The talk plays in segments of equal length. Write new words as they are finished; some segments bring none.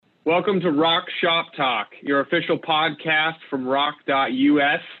Welcome to Rock Shop Talk, your official podcast from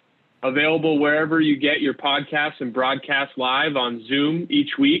rock.us, available wherever you get your podcasts and broadcast live on Zoom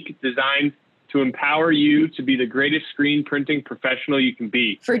each week, designed to empower you to be the greatest screen printing professional you can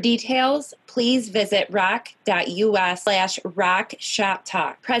be. For details, please visit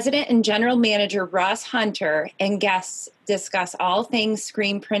rock.us/rockshoptalk. President and General Manager Ross Hunter and guests discuss all things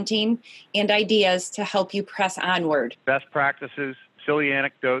screen printing and ideas to help you press onward. Best practices, silly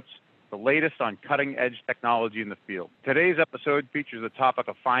anecdotes, the latest on cutting-edge technology in the field. Today's episode features the topic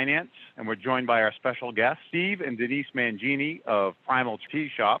of finance, and we're joined by our special guests, Steve and Denise Mangini of Primal Tee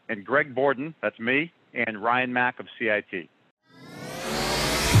Shop, and Greg Borden, that's me, and Ryan Mack of CIT.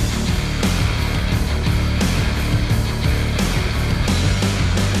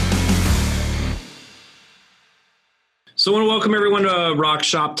 So I want to welcome everyone to Rock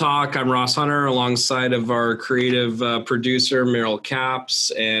Shop Talk. I'm Ross Hunter, alongside of our creative producer, Meryl Capps,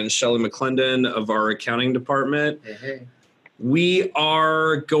 and Shelly McClendon of our accounting department. Hey. We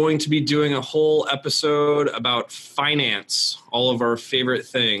are going to be doing a whole episode about finance, all of our favorite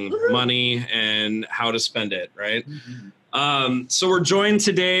thing, money and how to spend it, right? Mm-hmm. So we're joined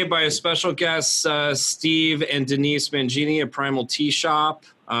today by a special guest, Steve and Denise Mangini of Primal Tee Shop.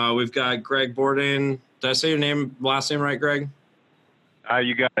 We've got Greg Borden. Did I say your last name right, Greg?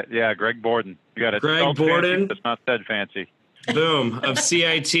 You got it. Yeah, Greg Borden. You got it. Greg Borden. It's not said fancy. Boom, of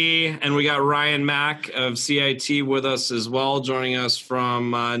CIT. And we got Ryan Mack of CIT with us as well, joining us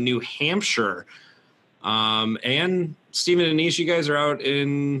from New Hampshire. And Stephen and Denise, you guys are out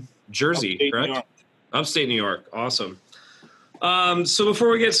in Jersey, correct? Upstate New York. Awesome. So before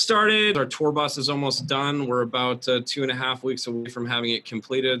we get started, our tour bus is almost done. We're about 2.5 weeks away from having it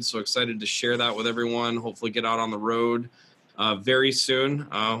completed. So excited to share that with everyone. Hopefully get out on the road very soon.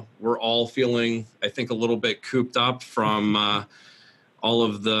 We're all feeling, I think, a little bit cooped up from all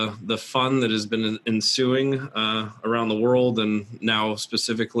of the fun that has been ensuing around the world and now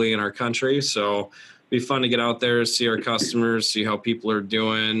specifically in our country. So it'll be fun to get out there, see our customers, see how people are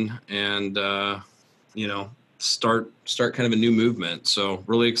doing, and, start kind of a new movement. So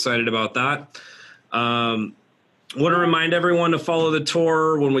really excited about that. Want to remind everyone to follow the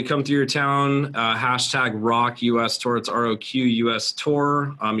tour when we come to your town, hashtag Rock US Tour. It's ROQ US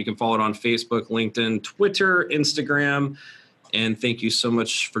Tour. You can follow it on Facebook, LinkedIn, Twitter, Instagram. And thank you so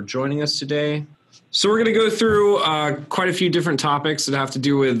much for joining us today. So we're going to go through quite a few different topics that have to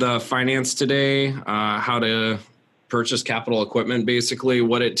do with finance today, how to purchase capital equipment, basically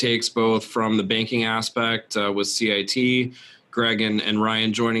what it takes both from the banking aspect with CIT, Greg and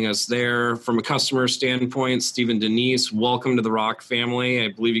Ryan joining us there. From a customer standpoint, Steve and Denise, welcome to the Rock family.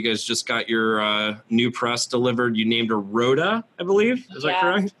 I believe you guys just got your new press delivered. You named her Rhoda, I believe. Is that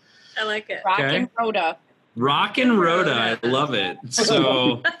correct? I like it. Rock and Rhoda. Rock and Rhoda. I love it.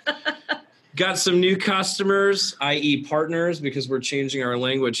 So got some new customers, i.e. partners, because we're changing our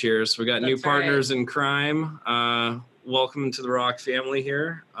language here. So we got new partners in crime. Welcome to the Rock family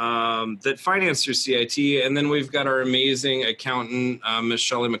here that finance through CIT. And then we've got our amazing accountant, Ms.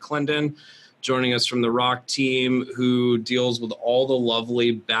 Shelly McClendon, joining us from the Rock team, who deals with all the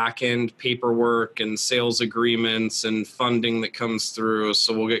lovely back-end paperwork and sales agreements and funding that comes through.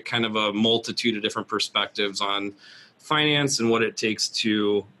 So we'll get kind of a multitude of different perspectives on finance and what it takes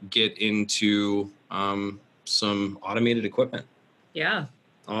to get into some automated equipment. Yeah.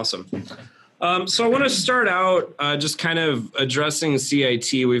 Awesome. So I want to start out just kind of addressing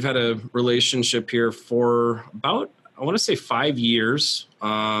CIT. We've had a relationship here for about, I want to say 5 years.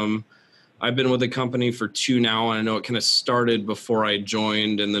 I've been with the company for 2 now, and I know it kind of started before I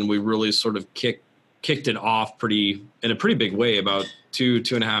joined, and then we really sort of kicked it off in a pretty big way about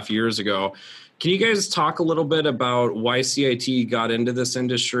 2.5 years ago. Can you guys talk a little bit about why CIT got into this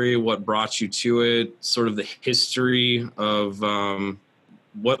industry, what brought you to it, sort of the history of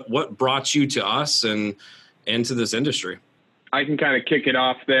what brought you to us and to this industry? I can kind of kick it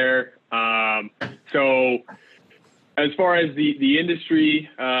off there. So as far as the industry,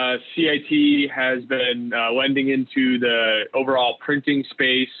 CIT has been lending into the overall printing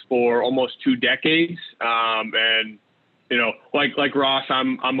space for almost 2 decades. And like Ross,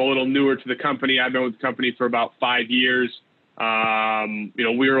 I'm a little newer to the company. I've been with the company for about 5 years. We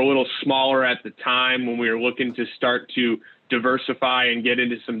were a little smaller at the time when we were looking to start to diversify and get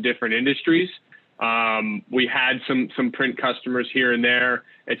into some different industries. We had some print customers here and there.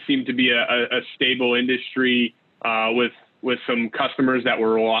 It seemed to be a stable industry with some customers that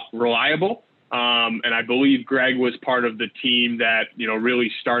were reliable. And I believe Greg was part of the team that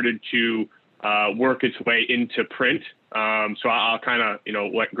really started to work its way into print. So I'll kind of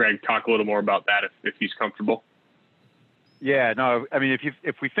let Greg talk a little more about that if he's comfortable. Yeah, no, I mean,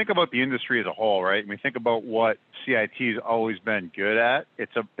 if we think about the industry as a whole, right, and we think about what CIT has always been good at,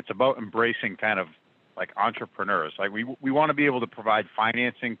 it's about embracing kind of like entrepreneurs. Like we want to be able to provide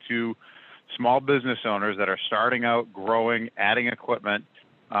financing to small business owners that are starting out, growing, adding equipment.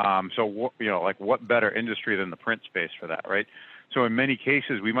 What better industry than the print space for that, right? So in many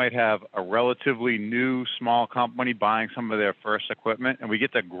cases, we might have a relatively new small company buying some of their first equipment, and we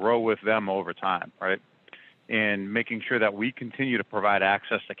get to grow with them over time, right? And making sure that we continue to provide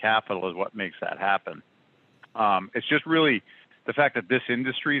access to capital is what makes that happen. It's just really the fact that this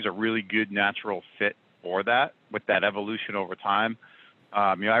industry is a really good natural fit for that, with that evolution over time.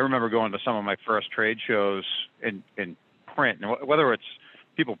 I remember going to some of my first trade shows in print, and whether it's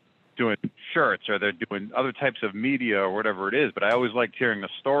people doing shirts or they're doing other types of media or whatever it is, but I always liked hearing the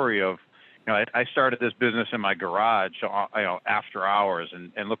story of, I started this business in my garage, after hours,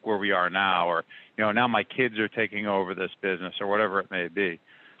 and look where we are now, or, now my kids are taking over this business or whatever it may be.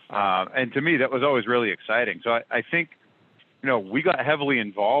 And to me, that was always really exciting. So I think, we got heavily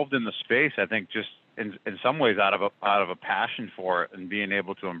involved in the space, I think just in some ways out of a passion for it and being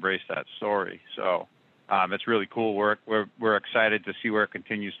able to embrace that story. So it's really cool. We're excited to see where it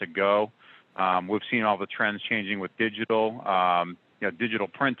continues to go. We've seen all the trends changing with digital, digital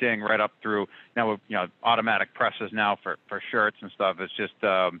printing right up through now with, automatic presses now for shirts and stuff. It's just,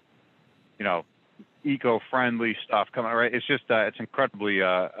 eco-friendly stuff coming, right? It's just, it's incredibly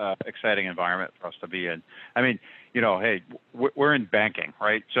exciting environment for us to be in. I mean, hey, we're in banking,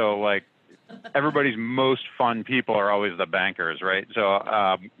 right? So like everybody's most fun people are always the bankers, right?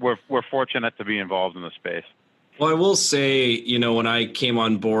 So we're fortunate to be involved in the space. Well, I will say, when I came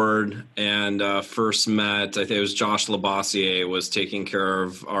on board and first met, I think it was Josh Labossiere was taking care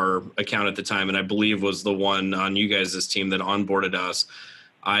of our account at the time, and I believe was the one on you guys' team that onboarded us.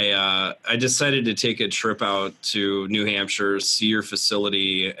 I decided to take a trip out to New Hampshire, see your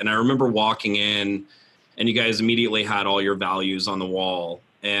facility, and I remember walking in, and you guys immediately had all your values on the wall,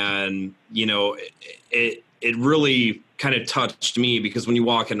 and it really kind of touched me because when you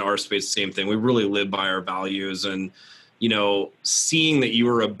walk into our space, same thing. We really live by our values, and seeing that you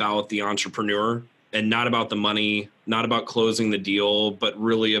were about the entrepreneur and not about the money, not about closing the deal, but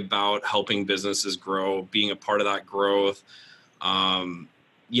really about helping businesses grow, being a part of that growth.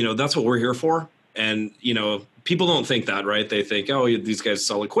 That's what we're here for. And people don't think that, right? They think, oh, these guys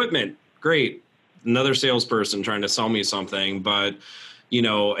sell equipment, great, another salesperson trying to sell me something, but.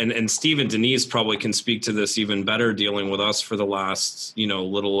 And Steve and Denise probably can speak to this even better, dealing with us for the last,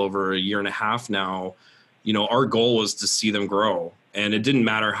 little over a year and a half now. Our goal was to see them grow, and it didn't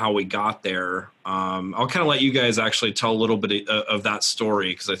matter how we got there. I'll kind of let you guys actually tell a little bit of that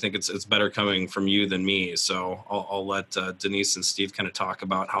story, because I think it's better coming from you than me. So I'll let Denise and Steve kind of talk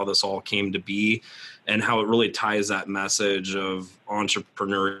about how this all came to be and how it really ties that message of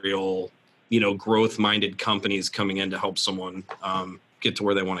entrepreneurial, growth-minded companies coming in to help someone get to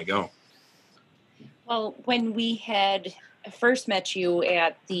where they want to go. Well, when we had first met you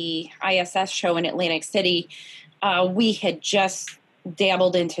at the ISS show in Atlantic City, we had just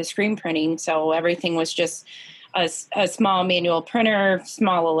dabbled into screen printing. So everything was just a small manual printer,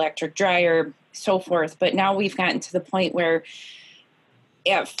 small electric dryer, so forth. But now we've gotten to the point where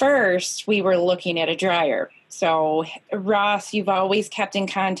at first we were looking at a dryer. So Ross, you've always kept in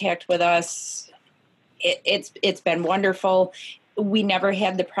contact with us. It's been wonderful. We never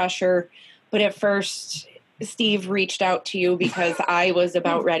had the pressure, but at first Steve reached out to you because I was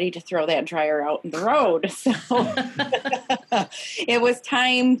about ready to throw that dryer out in the road. So it was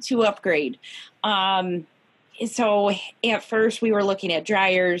time to upgrade. So at first we were looking at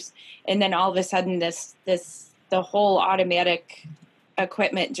dryers, and then all of a sudden the whole automatic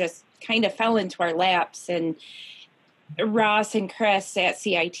equipment just kind of fell into our laps, and Ross and Chris at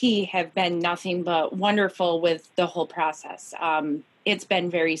CIT have been nothing but wonderful with the whole process. It's been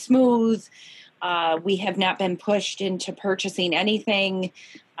very smooth. We have not been pushed into purchasing anything.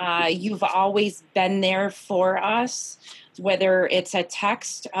 You've always been there for us, whether it's a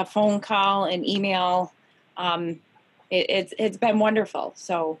text, a phone call, an email. It's been wonderful.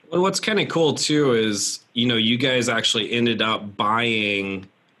 So what's kind of cool too is, you guys actually ended up buying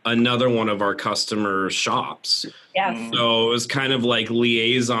another one of our customer shops. Yes. So it was kind of like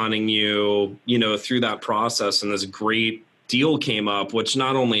liaisoning you, through that process, and this great deal came up, which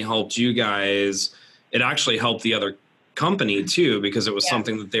not only helped you guys, it actually helped the other company too, because it was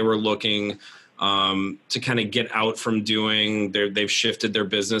something that they were looking to kind of get out from doing. They've shifted their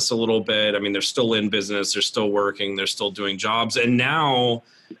business a little bit. I mean, they're still in business, they're still working, they're still doing jobs, and now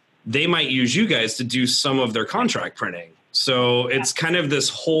they might use you guys to do some of their contract printing. So it's kind of this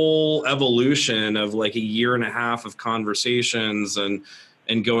whole evolution of like a year and a half of conversations and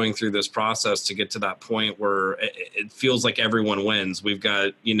going through this process to get to that point where it feels like everyone wins. We've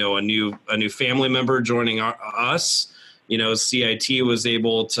got, you know, a new family member joining us. You know, CIT was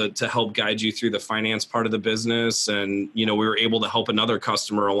able to help guide you through the finance part of the business. And, you know, we were able to help another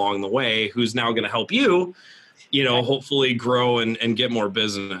customer along the way who's now going to help you, you know, hopefully grow and get more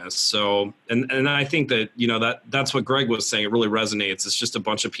business. So, and I think that, you know, that's what Greg was saying. It really resonates. It's just a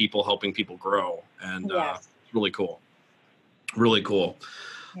bunch of people helping people grow, and really cool. Really cool.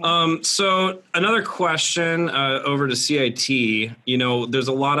 So another question over to CIT, you know, there's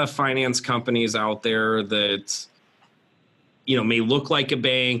a lot of finance companies out there that, you know, may look like a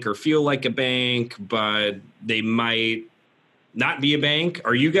bank or feel like a bank, but they might not be a bank.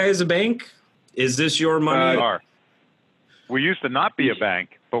 Are you guys a bank? Is this your money? We used to not be a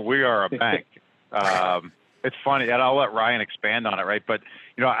bank, but we are a bank. It's funny, and I'll let Ryan expand on it, right? But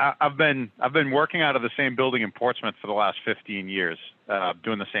you know, I've been working out of the same building in Portsmouth for the last 15 years,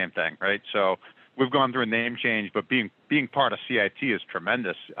 doing the same thing, right? So we've gone through a name change, but being part of CIT is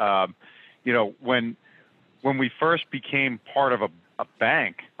tremendous. You know, when we first became part of a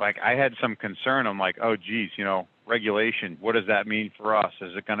bank, like I had some concern. I'm like, oh, geez, you know, regulation. What does that mean for us?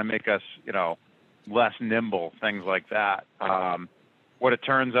 Is it going to make us, you know, less nimble, things like that? What it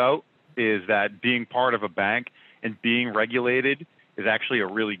turns out is that being part of a bank and being regulated is actually a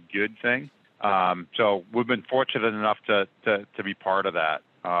really good thing. So we've been fortunate enough to be part of that.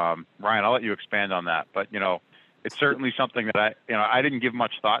 Ryan, I'll let you expand on that, but you know, it's certainly something that I didn't give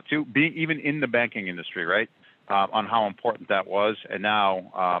much thought to, being even in the banking industry, right? On how important that was, and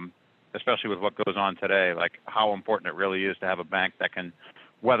now, especially with what goes on today, like how important it really is to have a bank that can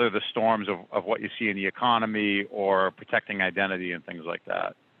weather the storms of what you see in the economy or protecting identity and things like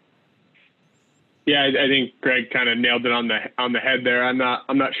that. Yeah, I think Greg kind of nailed it on the head there. I'm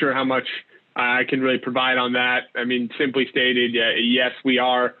not sure how much I can really provide on that. I mean, simply stated, yes, we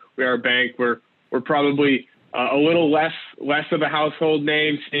are a bank. We're probably a little less of a household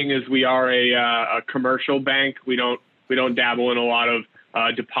name, seeing as we are a commercial bank. We don't dabble in a lot of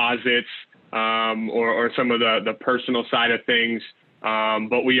deposits or some of the personal side of things.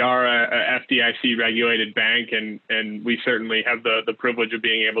 But we are a FDIC regulated bank, and we certainly have the privilege of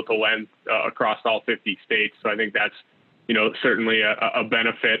being able to lend across all 50 states. So I think that's, you know, certainly a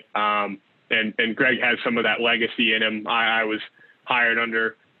benefit. And Greg has some of that legacy in him. I was hired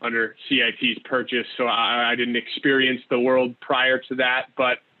under CIT's purchase, so I didn't experience the world prior to that.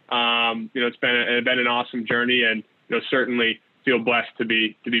 But you know, it's been an awesome journey, and you know, certainly feel blessed to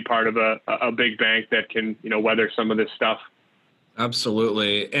be part of a big bank that can, you know, weather some of this stuff.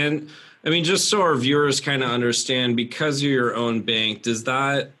 Absolutely. And I mean, just so our viewers kind of understand, because you're your own bank, does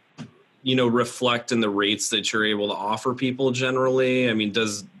that, you know, reflect in the rates that you're able to offer people generally? I mean,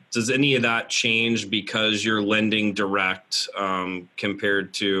 does any of that change because you're lending direct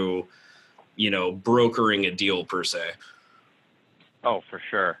compared to, you know, brokering a deal per se? Oh, for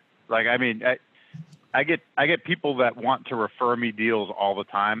sure. Like, I mean, I get people that want to refer me deals all the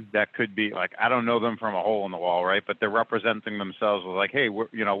time. That could be like, I don't know them from a hole in the wall, right? But they're representing themselves as like, hey, we're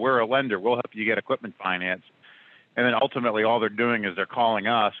a lender. We'll help you get equipment finance. And then ultimately all they're doing is they're calling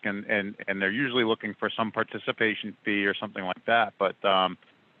us, and they're usually looking for some participation fee or something like that. But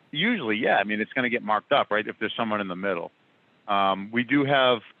usually, yeah, I mean, it's going to get marked up, right, if there's someone in the middle. We do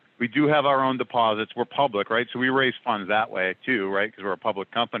have our own deposits. We're public, right? So we raise funds that way too, right? Because we're a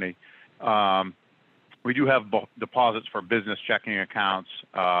public company. We do have deposits for business checking accounts,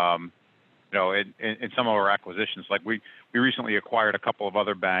 you know, in some of our acquisitions. Like we recently acquired a couple of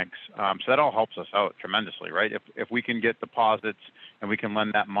other banks. So that all helps us out tremendously, right? If we can get deposits and we can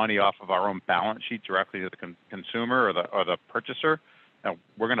lend that money off of our own balance sheet directly to the consumer or the purchaser, you know,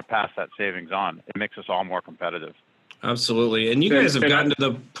 we're going to pass that savings on. It makes us all more competitive. Absolutely. And you guys have gotten to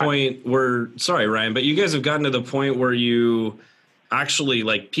the point where, sorry, Ryan, but you guys have gotten to the point where you actually,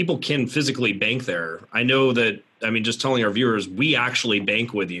 like, people can physically bank there. I know that, I mean, just telling our viewers, we actually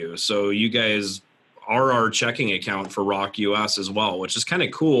bank with you. So you guys are our checking account for Rock US as well, which is kind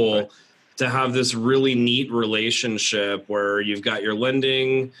of cool, right, to have this really neat relationship where you've got your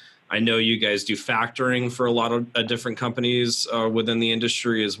lending. I know you guys do factoring for a lot of different companies within the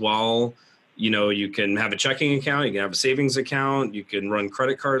industry as well. You know, you can have a checking account, you can have a savings account, you can run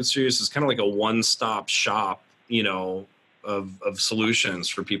credit cards through. So it's kind of like a one-stop shop, you know, of solutions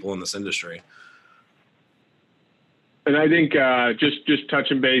for people in this industry. And I think just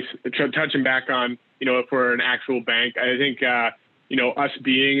touching back on, you know, if we're an actual bank, I think, you know, us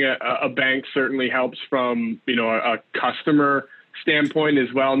being a bank certainly helps from, you know, a customer standpoint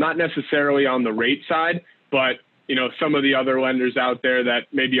as well, not necessarily on the rate side, but, some of the other lenders out there that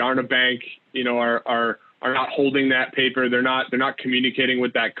maybe aren't a bank, are not holding that paper. They're not communicating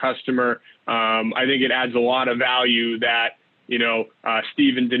with that customer. I think it adds a lot of value that,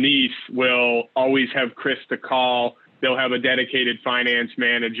 Steve and Denise will always have Chris to call. They'll have a dedicated finance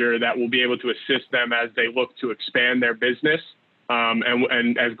manager that will be able to assist them as they look to expand their business.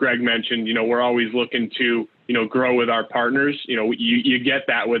 And as Greg mentioned, we're always looking to, grow with our partners. You get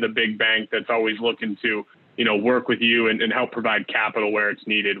that with a big bank that's always looking to, work with you and help provide capital where it's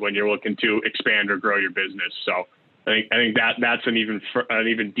needed when you're looking to expand or grow your business. So I think that's an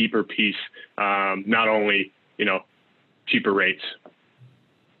even deeper piece. Not only, cheaper rates.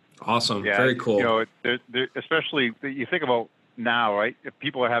 Awesome. Yeah, very cool. Especially you think about now, right? If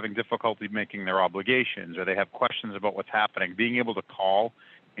people are having difficulty making their obligations or they have questions about what's happening, being able to call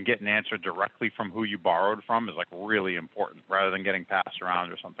and get an answer directly from who you borrowed from is like really important rather than getting passed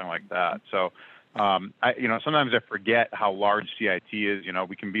around or something like that. So, sometimes I forget how large CIT is.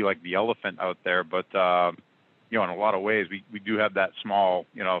 We can be like the elephant out there, but, in a lot of ways, we do have that small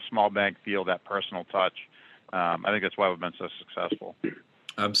bank feel, that personal touch. I think that's why we've been so successful.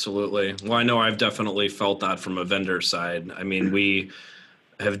 Absolutely. Well, I know I've definitely felt that from a vendor side. I mean, we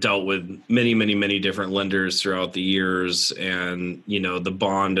have dealt with many, many, many different lenders throughout the years, and, the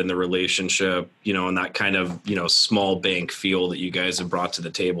bond and the relationship, and that kind of, small bank feel that you guys have brought to the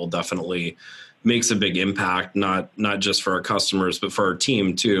table definitely makes a big impact, not just for our customers, but for our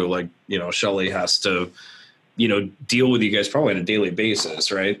team too. Like, Shelly has to, deal with you guys probably on a daily basis,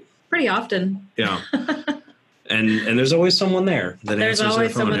 right? Pretty often. Yeah. And there's always someone there that there's answers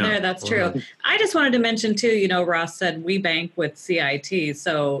always their phone. someone there. That's true. I just wanted to mention too, Ross said we bank with CIT.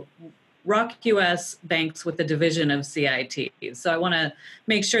 So Rock US banks with the division of CIT. So I want to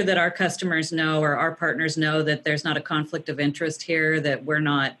make sure that our customers know, or our partners know, that there's not a conflict of interest here, that we're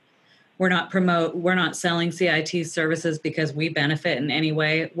not selling CIT services because we benefit in any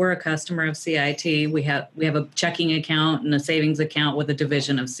way. We're a customer of CIT. We have a checking account and a savings account with a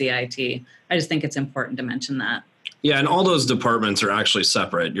division of CIT. I just think it's important to mention that. Yeah, and all those departments are actually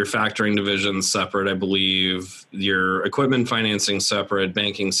separate. Your factoring division's separate, I believe. Your equipment financing separate,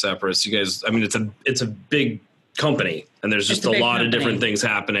 banking separate. So you guys, it's a big company, and there's just a lot of different things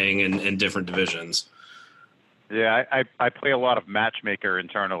happening in different divisions. Yeah, I play a lot of matchmaker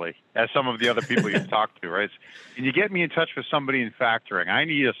internally, as some of the other people you've talked to, right? And you get me in touch with somebody in factoring. I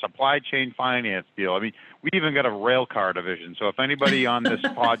need a supply chain finance deal. we even got a rail car division. So if anybody on this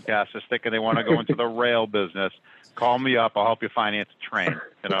podcast is thinking they want to go into the rail business, call me up. I'll help you finance a train.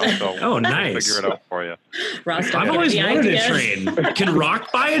 So oh, nice. I'll figure it out for you. Ross, I've always wanted a train. Can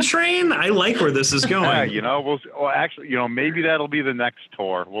Rock buy a train? I like where this is going. Yeah, maybe that'll be the next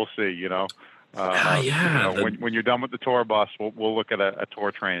tour. We'll see. When you're done with the tour bus, we'll look at a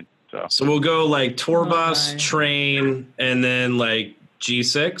tour train. So we'll go like tour bus, train, and then like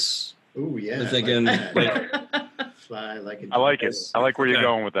G6. Ooh, yeah. Thinking fly like a I like it. I like where you're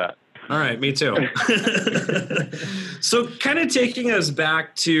going with that. All right, me too. So kind of taking us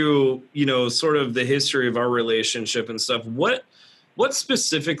back to, sort of the history of our relationship and stuff, what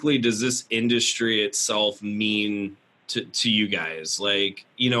specifically does this industry itself mean to you guys? Like,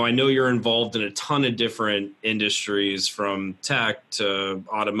 I know you're involved in a ton of different industries, from tech to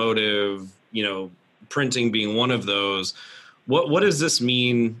automotive, printing being one of those. What does this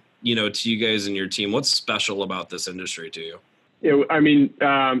mean, to you guys and your team? What's special about this industry to you? Yeah, with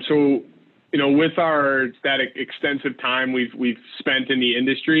that extensive time we've spent in the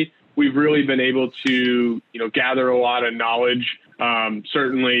industry, we've really been able to, gather a lot of knowledge,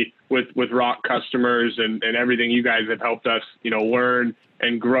 certainly with Rock customers and everything you guys have helped us, learn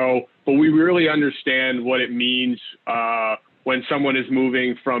and grow. But we really understand what it means when someone is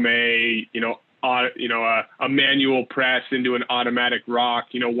moving from a manual press into an automatic Rock.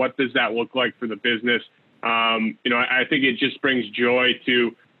 What does that look like for the business? I think it just brings joy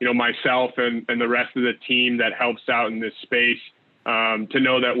to, myself and the rest of the team that helps out in this space, to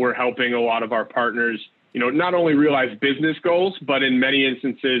know that we're helping a lot of our partners, not only realize business goals, but in many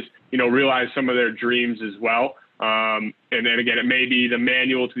instances, realize some of their dreams as well. And then again, it may be the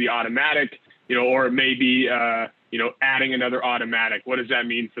manual to the automatic, or it may be, adding another automatic. What does that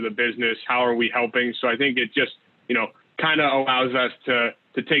mean for the business? How are we helping? So I think it just, kind of allows us to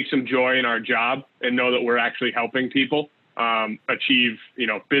take some joy in our job and know that we're actually helping people achieve,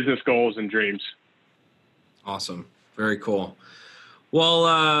 business goals and dreams. Awesome. Very cool.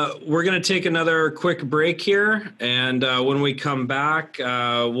 Well, we're going to take another quick break here. And when we come back,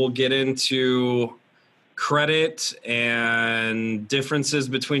 we'll get into credit and differences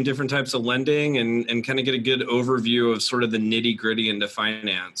between different types of lending and kind of get a good overview of sort of the nitty gritty into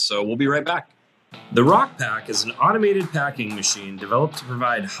finance. So we'll be right back. The Rock Pack is an automated packing machine developed to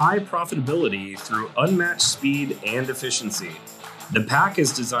provide high profitability through unmatched speed and efficiency. The pack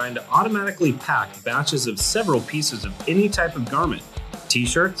is designed to automatically pack batches of several pieces of any type of garment: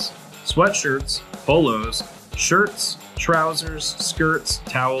 t-shirts, sweatshirts, polos, shirts, trousers, skirts,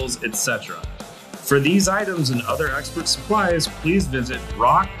 towels, etc. For these items and other expert supplies, please visit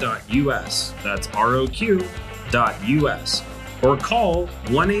rock.us. That's ROQ.us. Or call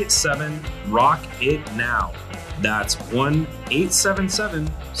 187-ROCK-IT-NOW. That's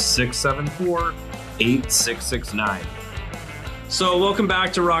 1-877-674-8669. So welcome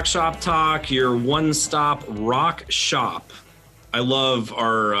back to Rock Shop Talk, your one-stop rock shop. I love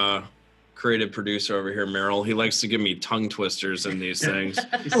our creative producer over here, Merrill. He likes to give me tongue twisters in these things.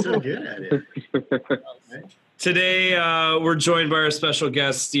 He's so good at it. Today, we're joined by our special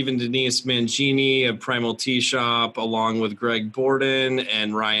guest, Stephen Denise Mangini of Primal Tea Shop, along with Greg Borden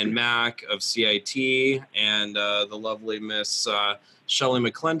and Ryan Mack of CIT, and the lovely Miss Shelley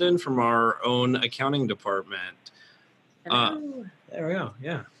McClendon from our own accounting department. There we go.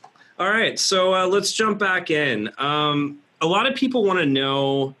 Yeah. All right. So let's jump back in. A lot of people want to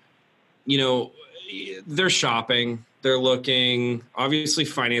know, they're shopping, they're looking. Obviously,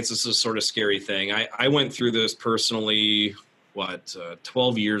 finance is a sort of scary thing. I went through this personally,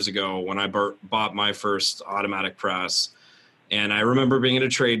 12 years ago when I bought my first automatic press. And I remember being at a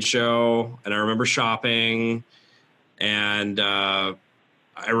trade show, and I remember shopping, and I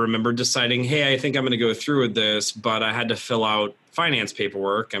remember deciding, hey, I think I'm going to go through with this, but I had to fill out finance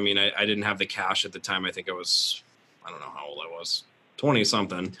paperwork. I mean, I didn't have the cash at the time. I think I don't know how old I was, 20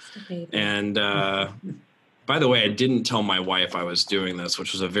 something. And by the way, I didn't tell my wife I was doing this,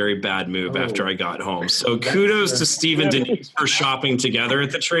 which was a very bad move after I got home. So kudos to Steve and Denise for shopping together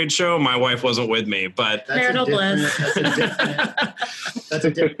at the trade show. My wife wasn't with me, but marital bliss. That's a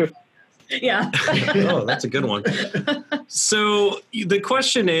different. Yeah. Oh, that's a good one. So the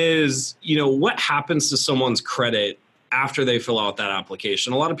question is, what happens to someone's credit after they fill out that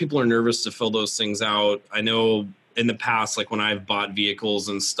application? A lot of people are nervous to fill those things out. I know in the past, like when I've bought vehicles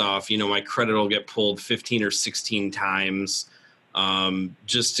and stuff, my credit will get pulled 15 or 16 times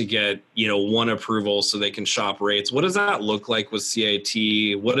just to get, one approval so they can shop rates. What does that look like with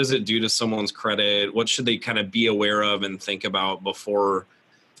CIT? What does it do to someone's credit? What should they kind of be aware of and think about before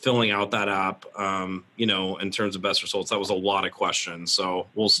filling out that app, in terms of best results? That was a lot of questions. So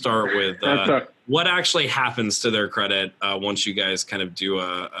we'll start with what actually happens to their credit once you guys kind of do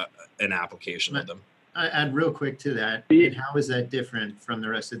an application with them. I add real quick to that. And how is that different from the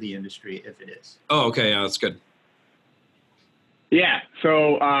rest of the industry, if it is? Oh, okay. Yeah, that's good. Yeah.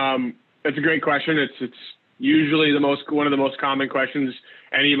 So that's a great question. It's usually one of the most common questions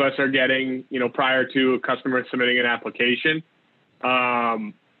any of us are getting, prior to a customer submitting an application.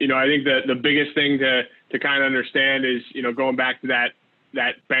 I think the biggest thing to kind of understand is, going back to that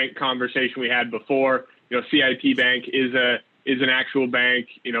bank conversation we had before, CIT Bank is an actual bank.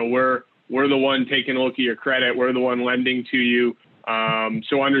 We're the one taking a look at your credit. We're the one lending to you.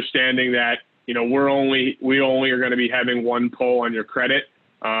 So understanding that, we only are going to be having one pull on your credit.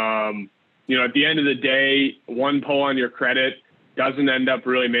 At the end of the day, one pull on your credit doesn't end up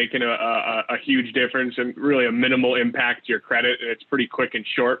really making a huge difference and really a minimal impact to your credit. And it's pretty quick and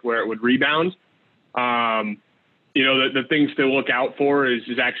short where it would rebound. The things to look out for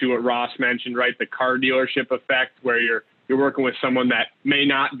is actually what Ross mentioned, right? The car dealership effect, where you're working with someone that may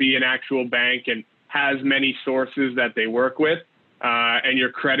not be an actual bank and has many sources that they work with, and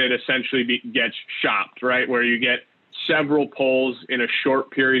your credit essentially gets shopped, right? Where you get several pulls in a short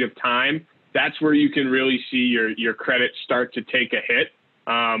period of time. That's where you can really see your credit start to take a hit.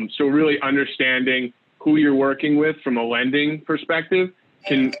 So really understanding who you're working with from a lending perspective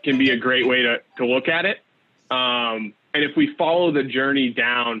can be a great way to look at it. And if we follow the journey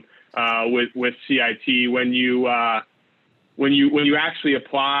down with CIT, when you actually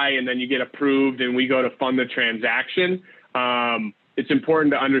apply and then you get approved and we go to fund the transaction, it's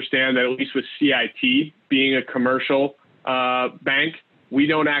important to understand that at least with CIT being a commercial bank, we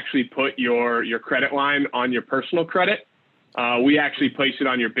don't actually put your credit line on your personal credit. We actually place it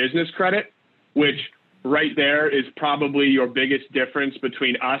on your business credit, which right there is probably your biggest difference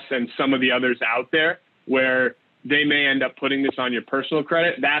between us and some of the others out there, where they may end up putting this on your personal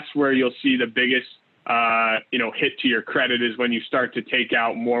credit. That's where you'll see the biggest hit to your credit, is when you start to take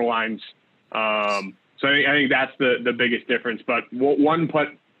out more lines. So I think that's the biggest difference. But one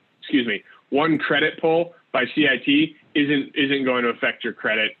credit pull by CIT isn't going to affect your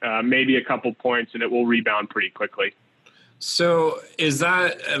credit. Maybe a couple points, and it will rebound pretty quickly. So is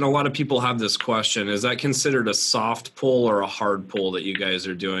that, and a lot of people have this question, is that considered a soft pull or a hard pull that you guys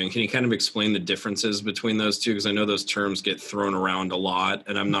are doing? Can you kind of explain the differences between those two? Because I know those terms get thrown around a lot,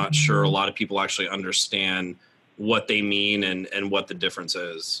 and I'm not sure a lot of people actually understand what they mean and what the difference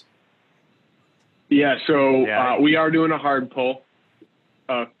is. Yeah, so we are doing a hard pull.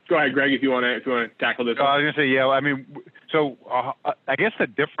 Go ahead, Greg, if you want to tackle this. I was gonna say, yeah. I mean, so I guess the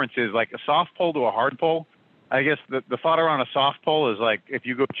difference is like a soft pull to a hard pull. I guess the thought around a soft pull is like if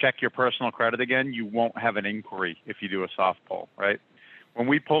you go check your personal credit again, you won't have an inquiry if you do a soft pull, right? When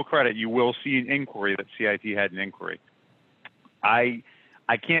we pull credit, you will see an inquiry that CIT had an inquiry. I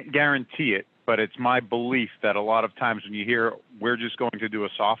can't guarantee it, but it's my belief that a lot of times when you hear we're just going to do a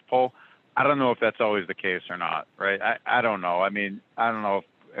soft pull, I don't know if that's always the case or not, right? I don't know. I mean, I don't know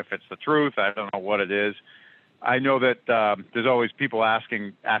if it's the truth. I don't know what it is. I know that there's always people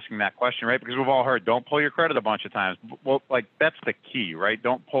asking that question, right? Because we've all heard, don't pull your credit a bunch of times. Well, like that's the key, right?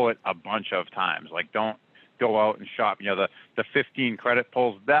 Don't pull it a bunch of times. Like don't go out and shop. You know, the 15 credit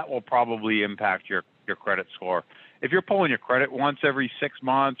pulls, that will probably impact your credit score. If you're pulling your credit once every 6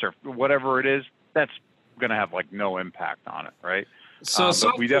 months or whatever it is, that's going to have like no impact on it, right? So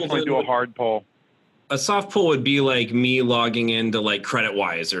but we definitely do a hard pull. A soft pull would be like me logging into like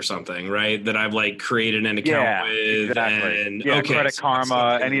CreditWise or something, right? That I've like created an account with. Exactly. And okay, Credit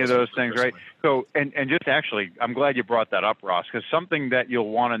Karma, any of those things, right? So, and just actually, I'm glad you brought that up, Ross, because something that you'll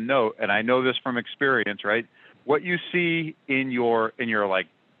want to note, and I know this from experience, right? What you see in your like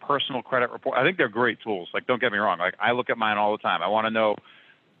personal credit report, I think they're great tools. Like, don't get me wrong. Like, I look at mine all the time. I want to know,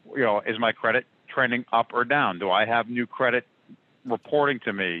 you know, is my credit trending up or down? Do I have new credit reporting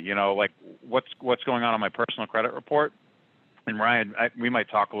to me? You know, like what's going on my personal credit report? And Ryan, we might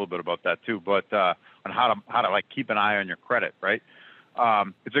talk a little bit about that too, but on how to like keep an eye on your credit, right?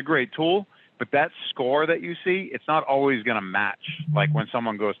 It's a great tool, but that score that you see, it's not always going to match like when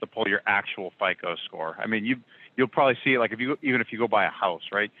someone goes to pull your actual FICO score. I mean, you'll probably see it like even if you go buy a house,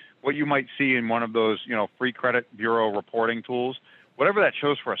 right? What you might see in one of those, you know, free credit bureau reporting tools, whatever that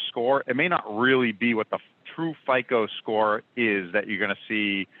shows for a score, it may not really be what the true FICO score is that you're going to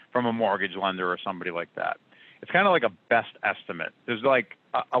see from a mortgage lender or somebody like that. It's kind of like a best estimate. There's like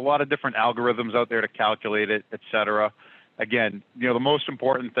a lot of different algorithms out there to calculate it, et cetera. Again, you know, the most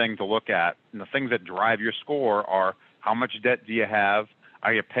important thing to look at and the things that drive your score are how much debt do you have?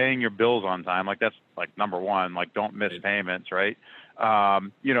 Are you paying your bills on time? Like that's like number one, like don't miss payments, right?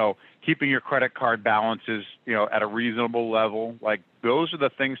 You know, keeping your credit card balances, you know, at a reasonable level. Like those are the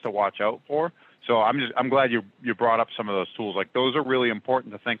things to watch out for. So I'm glad you brought up some of those tools. Like those are really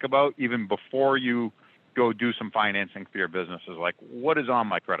important to think about even before you go do some financing for your businesses. Like what is on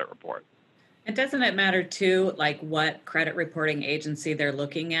my credit report? And doesn't it matter too, like what credit reporting agency they're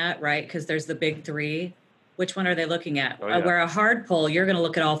looking at, right? Because there's the big three. Which one are they looking at? Oh, yeah. Where a hard pull, you're going to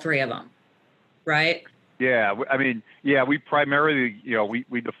look at all three of them, right? Yeah, I mean, yeah, we primarily, you know,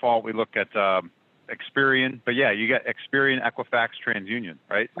 we default, we look at Experian, but yeah, you get Experian, Equifax, TransUnion,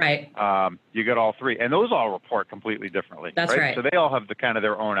 right? Right. You get all three, and those all report completely differently. That's right. So they all have the kind of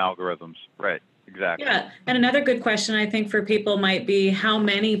their own algorithms, right? Exactly. Yeah, and another good question I think for people might be how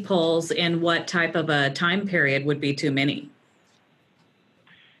many pulls in what type of a time period would be too many?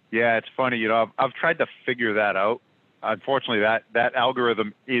 Yeah, it's funny, you know, I've tried to figure that out. Unfortunately, that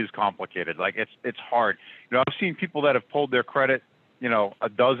algorithm is complicated. Like it's hard. You know, I've seen people that have pulled their credit, you know,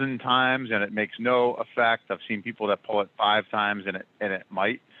 12 times and it makes no effect. I've seen people that pull it 5 times and it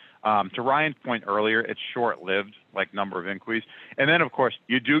might. To Ryan's point earlier, it's short-lived, like number of inquiries. And then, of course,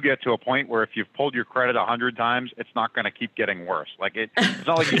 you do get to a point where if you've pulled your credit 100 times, it's not going to keep getting worse. Like it's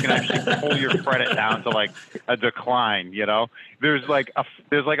not like you can actually pull your credit down to like a decline. You know, there's like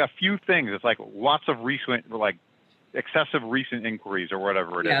a few things. It's like lots of recent, like excessive recent inquiries or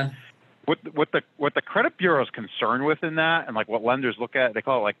whatever it is. What the credit bureau is concerned with in that, and like what lenders look at, they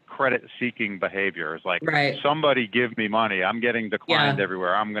call it like credit seeking behavior. It's like somebody give me money. I'm getting declined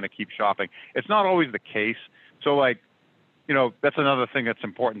everywhere. I'm going to keep shopping. It's not always the case. So like, you know, that's another thing that's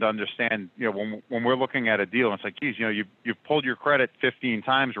important to understand. You know, when we're looking at a deal, it's like, geez, you know, you've pulled your credit 15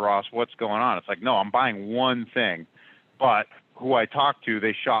 times, Ross. What's going on? It's like, no, I'm buying one thing, but who I talk to,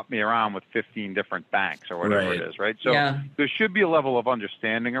 they shop me around with 15 different banks or whatever it is, right? So there should be a level of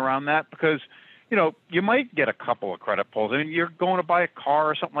understanding around that because, you know, you might get a couple of credit pulls. I mean, you're going to buy a car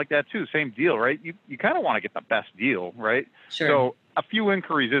or something like that too. Same deal, right? You kind of want to get the best deal, right? Sure. So a few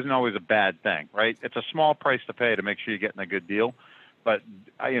inquiries isn't always a bad thing, right? It's a small price to pay to make sure you're getting a good deal. But,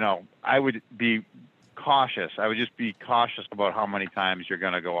 you know, I would be cautious. I would just be cautious about how many times you're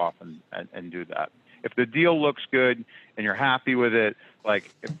going to go off and do that. If the deal looks good and you're happy with it,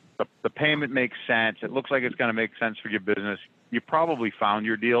 like the payment makes sense. It looks like it's going to make sense for your business. You probably found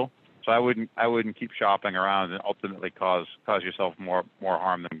your deal. So I wouldn't keep shopping around and ultimately cause yourself more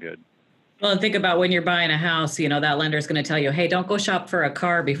harm than good. Well, and think about when you're buying a house, that lender is going to tell you, hey, don't go shop for a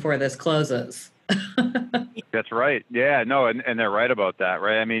car before this closes. That's right. Yeah, no, and they're right about that,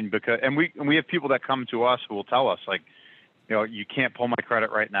 right? I mean, we have people that come to us who will tell us, like, you can't pull my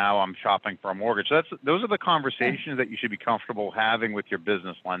credit right now. I'm shopping for a mortgage. So those are the conversations that you should be comfortable having with your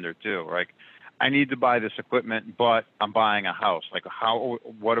business lender too, right? I need to buy this equipment, but I'm buying a house. Like,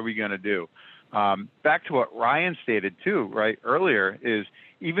 what are we going to do? Back to what Ryan stated too, right, earlier, is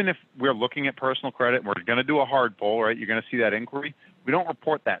even if we're looking at personal credit, we're going to do a hard pull, right? You're going to see that inquiry. We don't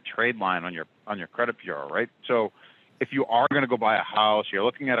report that trade line on your credit bureau, right? So if you are going to go buy a house, you're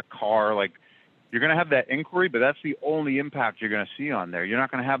looking at a car, like, you're going to have that inquiry, but that's the only impact you're going to see on there. You're not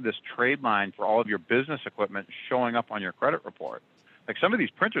going to have this trade line for all of your business equipment showing up on your credit report. Like, some of these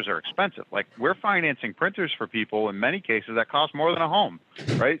printers are expensive. Like, we're financing printers for people in many cases that cost more than a home,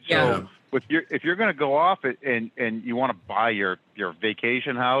 right? Yeah. So if you're going to go off and you want to buy your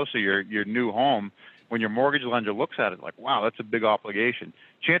vacation house or your new home, when your mortgage lender looks at it, like, wow, that's a big obligation.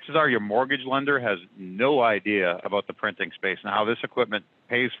 Chances are your mortgage lender has no idea about the printing space and how this equipment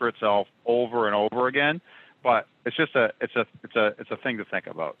pays for itself over and over again. But it's just it's a thing to think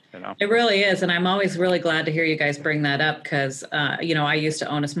about, It really is, and I'm always really glad to hear you guys bring that up because I used to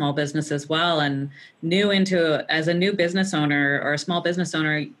own a small business as well, and as a new business owner or a small business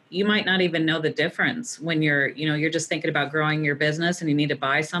owner, you might not even know the difference when you're just thinking about growing your business and you need to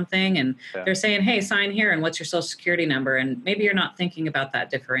buy something, and they're saying, hey, sign here, and what's your social security number, and maybe you're not thinking about that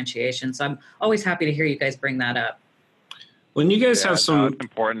differentiation. So I'm always happy to hear you guys bring that up. When you guys have it's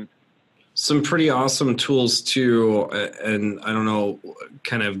important. Some pretty awesome tools too, and I don't know,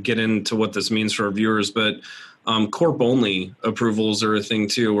 kind of get into what this means for our viewers, but corp only approvals are a thing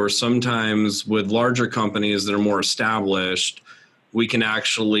too, where sometimes with larger companies that are more established, we can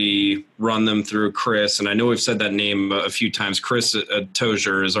actually run them through Chris. And I know we've said that name a few times. Chris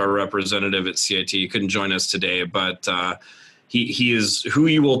Tozier is our representative at CIT. He couldn't join us today, but he is who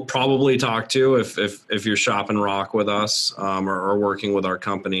you will probably talk to if you're shopping rock with us or working with our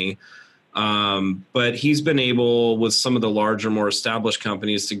company. But he's been able, with some of the larger, more established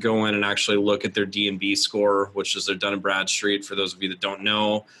companies, to go in and actually look at their D&B score, which is their Dun & Bradstreet, for those of you that don't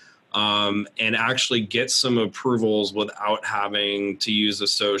know, and actually get some approvals without having to use a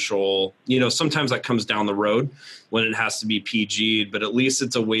social. Sometimes that comes down the road when it has to be PG'd, but at least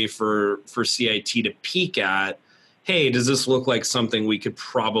it's a way for CIT to peek at, hey, does this look like something we could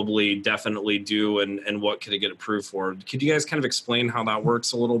probably definitely do, and what could it get approved for? Could you guys kind of explain how that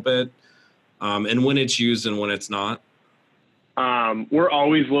works a little bit? And when it's used and when it's not? We're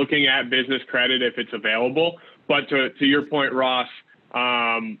always looking at business credit if it's available. But to your point, Ross,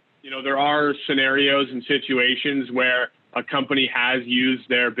 there are scenarios and situations where a company has used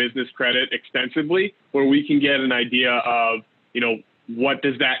their business credit extensively, where we can get an idea of, what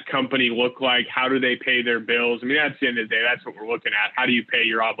does that company look like? How do they pay their bills? I mean, at the end of the day, that's what we're looking at. How do you pay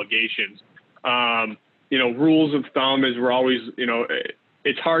your obligations? Rules of thumb is we're always,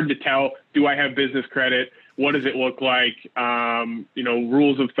 it's hard to tell, do I have business credit? What does it look like?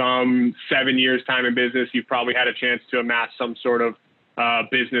 Rules of thumb, 7 years time in business, you've probably had a chance to amass some sort of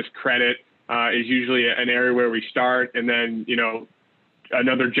business credit is usually an area where we start. And then,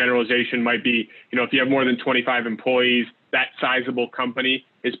 another generalization might be, if you have more than 25 employees, that sizable company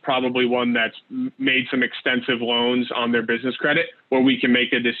is probably one that's made some extensive loans on their business credit, where we can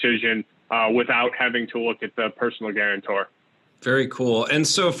make a decision without having to look at the personal guarantor. Very cool. And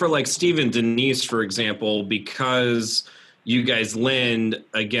so for like Steve and Denise, for example, because you guys lend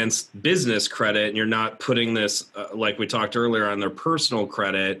against business credit and you're not putting this, like we talked earlier, on their personal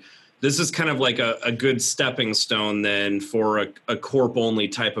credit, this is kind of like a good stepping stone then for a corp only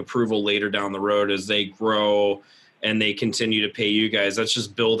type approval later down the road as they grow and they continue to pay you guys. That's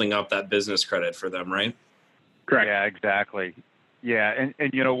just building up that business credit for them, right? Correct. Yeah, exactly. Yeah.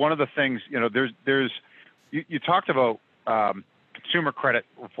 And one of the things, you talked about consumer credit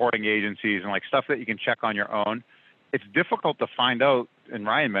reporting agencies and like stuff that you can check on your own. It's difficult to find out, and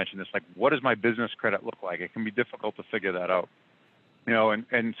Ryan mentioned this, like, what does my business credit look like? It can be difficult to figure that out.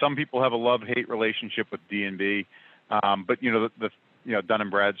 And some people have a love-hate relationship with D&B, but Dun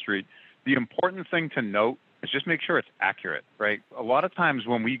 & Bradstreet. The important thing to note is just make sure it's accurate, right? A lot of times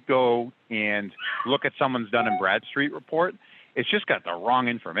when we go and look at someone's Dun & Bradstreet report, it's just got the wrong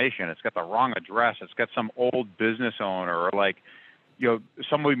information. It's got the wrong address. It's got some old business owner, or like,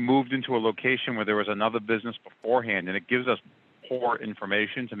 somebody moved into a location where there was another business beforehand, and it gives us poor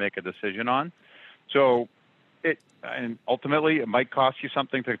information to make a decision on. So And ultimately, it might cost you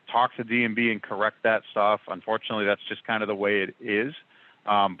something to talk to D&B and correct that stuff. Unfortunately, that's just kind of the way it is.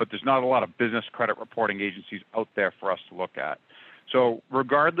 But there's not a lot of business credit reporting agencies out there for us to look at. So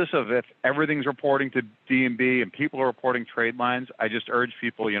regardless of if everything's reporting to D&B and people are reporting trade lines, I just urge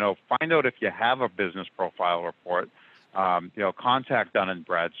people, find out if you have a business profile report. Contact Dun &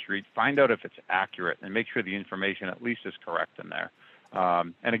 Bradstreet, find out if it's accurate, and make sure the information at least is correct in there.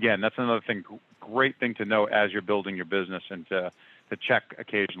 And again, that's another thing, great thing to know as you're building your business and to check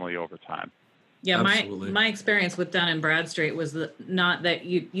occasionally over time. Yeah, my experience with Dun & Bradstreet was not that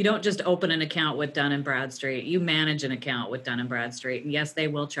you don't just open an account with Dun & Bradstreet. You manage an account with Dun & Bradstreet. And yes, they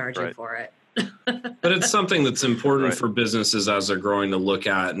will charge you for it. But it's something that's important for businesses as they're growing to look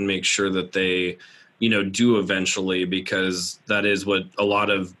at and make sure that they, do eventually, because that is what a lot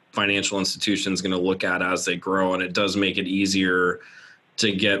of financial institutions going to look at as they grow. And it does make it easier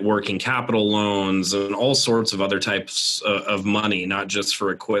to get working capital loans and all sorts of other types of money, not just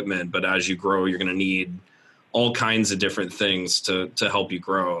for equipment, but as you grow, you're going to need all kinds of different things to help you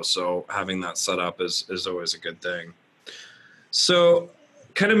grow. So having that set up is always a good thing. So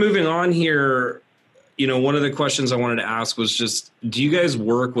kind of moving on here, one of the questions I wanted to ask was just, do you guys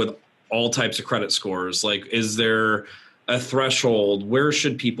work with all types of credit scores? Like, is there a threshold? Where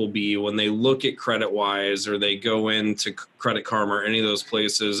should people be when they look at CreditWise or they go into Credit Karma or any of those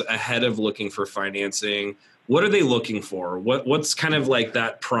places ahead of looking for financing? What are they looking for? What's kind of like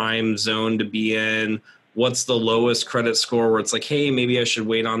that prime zone to be in? What's the lowest credit score where it's like, hey, maybe I should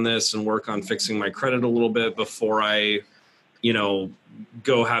wait on this and work on fixing my credit a little bit before I,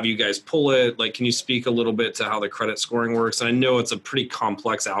 go have you guys pull it? Like, can you speak a little bit to how the credit scoring works? And I know it's a pretty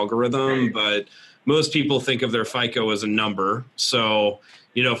complex algorithm, but most people think of their FICO as a number. So,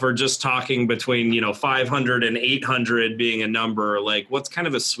 if we're just talking between, 500 and 800 being a number, like what's kind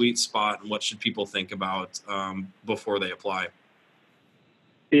of a sweet spot and what should people think about before they apply?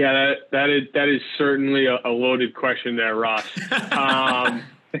 Yeah, that is certainly a loaded question there, Ross. I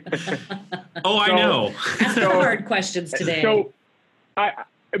know. Ask the hard questions today. So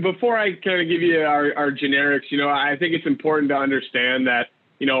before I kind of give you our generics, I think it's important to understand that,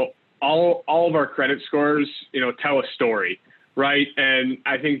 all of our credit scores, tell a story, right? And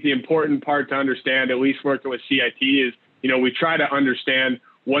I think the important part to understand, at least working with CIT, is, we try to understand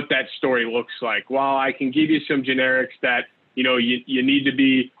what that story looks like. While I can give you some generics that, you need to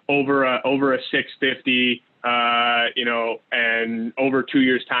be over a 650, and over 2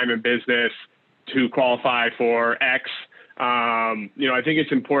 years time in business to qualify for X. I think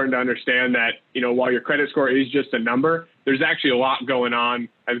it's important to understand that, while your credit score is just a number, there's actually a lot going on,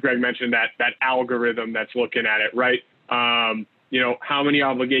 as Greg mentioned, that algorithm that's looking at it, right? How many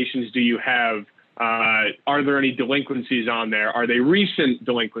obligations do you have? Are there any delinquencies on there? Are they recent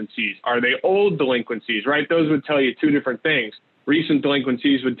delinquencies? Are they old delinquencies, right? Those would tell you two different things. Recent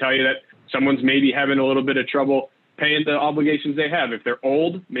delinquencies would tell you that someone's maybe having a little bit of trouble paying the obligations they have. If they're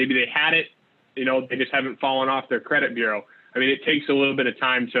old, maybe they had it, they just haven't fallen off their credit bureau. I mean, it takes a little bit of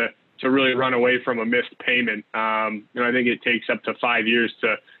time to really run away from a missed payment. I think it takes up to 5 years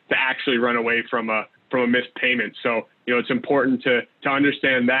to actually run away from a missed payment. So, it's important to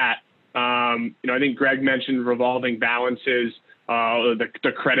understand that. I think Greg mentioned revolving balances,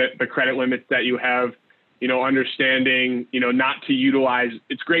 the credit limits that you have, understanding, not to utilize.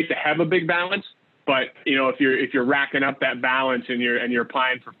 It's great to have a big balance, but if you're racking up that balance and you're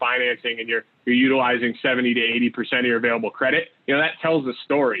applying for financing and you're utilizing 70 to 80% of your available credit, that tells the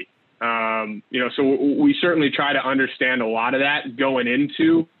story. So we certainly try to understand a lot of that going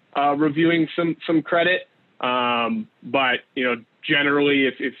into reviewing some credit. But generally,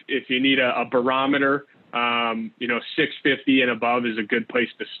 if you need a barometer, 650 and above is a good place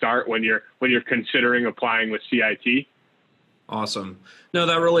to start when you're considering applying with CIT. Awesome. No,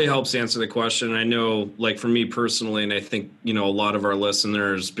 that really helps answer the question. I know, like for me personally, and I think, a lot of our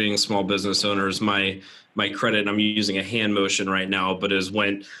listeners being small business owners, my credit, and I'm using a hand motion right now, but has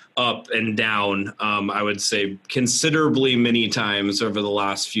went up and down, I would say considerably many times over the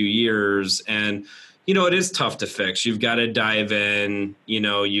last few years. And, it is tough to fix. You've got to dive in,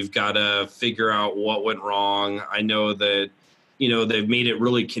 you've got to figure out what went wrong. I know that, they've made it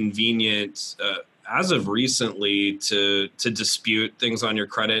really convenient, as of recently to dispute things on your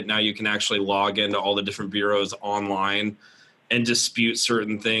credit. Now you can actually log into all the different bureaus online and dispute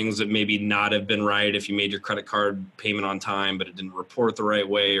certain things that maybe not have been right if you made your credit card payment on time, but it didn't report the right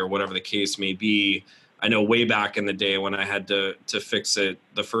way or whatever the case may be. I know way back in the day when I had to fix it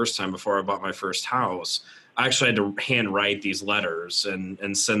the first time before I bought my first house, I actually had to handwrite these letters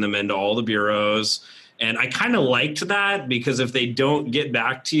and send them into all the bureaus. And I kind of liked that because if they don't get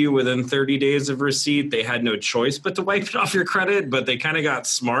back to you within 30 days of receipt, they had no choice but to wipe it off your credit, but they kind of got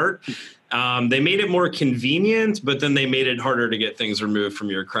smart. They made it more convenient, but then they made it harder to get things removed from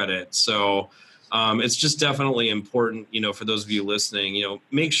your credit. So it's just definitely important, for those of you listening,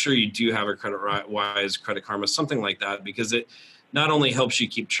 make sure you do have a CreditWise, Credit Karma, something like that, because it not only helps you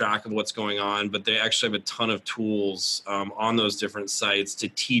keep track of what's going on, but they actually have a ton of tools on those different sites to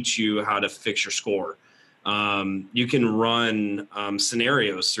teach you how to fix your score. You can run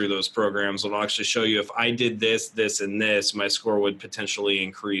scenarios through those programs. It'll actually show you if I did this, this, and this, my score would potentially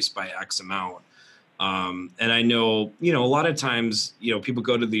increase by X amount. And I know, a lot of times, people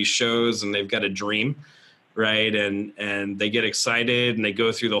go to these shows and they've got a dream, right? And they get excited and they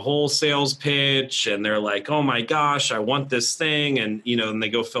go through the whole sales pitch and they're like, oh my gosh, I want this thing. And, and they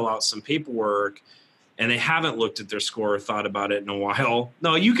go fill out some paperwork and they haven't looked at their score or thought about it in a while.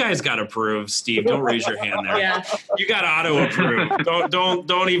 No, you guys got approved, Steve. Don't raise your hand there. Yeah. You got auto approved.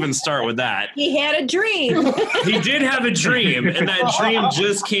 Don't even start with that. He had a dream. He did have a dream, and that dream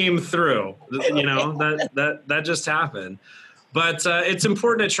just came through. That just happened. But it's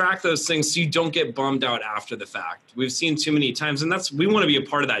important to track those things so you don't get bummed out after the fact. We've seen too many times, and we want to be a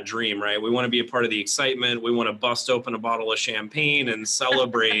part of that dream, right? We want to be a part of the excitement. We want to bust open a bottle of champagne and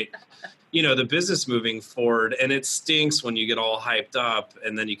celebrate the business moving forward. And it stinks when you get all hyped up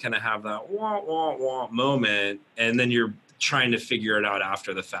and then you kind of have that wah, wah, wah moment. And then you're trying to figure it out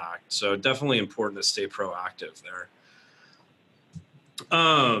after the fact. So definitely important to stay proactive there.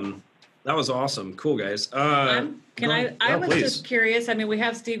 That was awesome. Cool, guys. I was just curious. I mean, we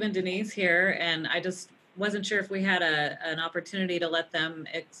have Steve and Denise here, and I just wasn't sure if we had an opportunity to let them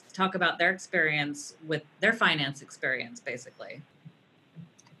talk about their experience with their finance experience, basically.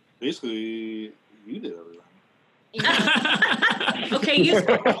 Basically, you did everything. Okay, you.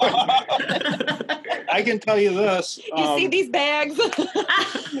 I can tell you this. You see these bags?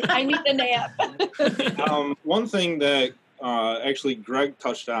 I need a nap. One thing that actually Greg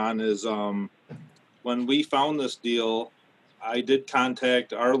touched on is when we found this deal, I did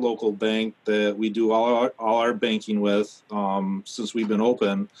contact our local bank that we do all our banking with since we've been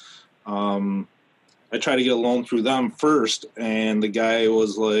open. I tried to get a loan through them first, and the guy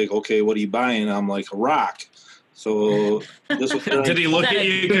was like, okay, what are you buying? I'm like, a rock. So this was did he look at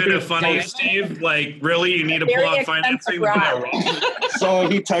you kind of funny, Steve? Like, really? You need to pull out financing? So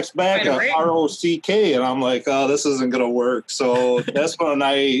he texts back ROCK, and I'm like, oh, this isn't going to work. So that's when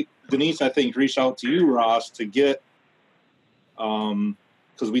Denise, I think, reached out to you, Ross, to get,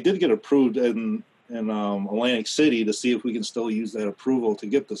 because we did get approved in Atlantic City to see if we can still use that approval to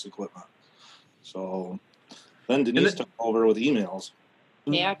get this equipment. So then Denise took over with emails.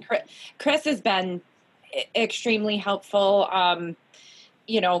 Yeah, Chris has been extremely helpful.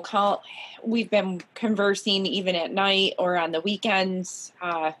 We've been conversing even at night or on the weekends.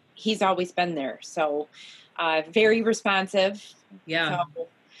 He's always been there. So very responsive. Yeah. So,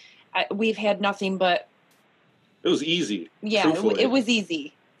 we've had nothing but. It was easy. Yeah, it was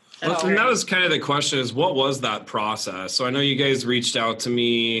easy. And that was kind of the question is, what was that process? So I know you guys reached out to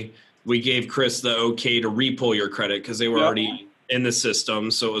me. We gave Chris the okay to repull your credit because they were already in the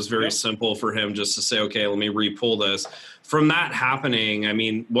system. So it was very simple for him just to say, okay, let me repull this. From that happening, I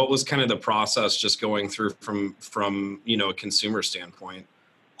mean, what was kind of the process just going through from a consumer standpoint?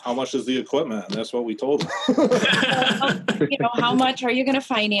 How much is the equipment? And that's what we told him. How much are you going to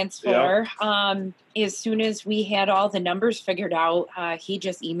finance for? As soon as we had all the numbers figured out, he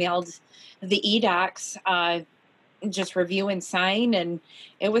just emailed the e-docs, just review and sign, and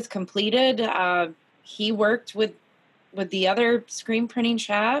it was completed. He worked with the other screen printing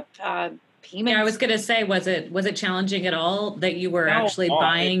shop. Payments. Yeah, I was going to say, was it challenging at all that you were actually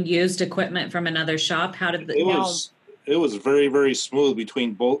buying used equipment from another shop? How did it was very, very smooth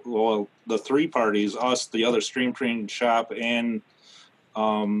between both, the three parties, us, the other screen printing shop, and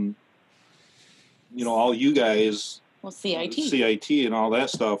all you guys. Well, CIT and all that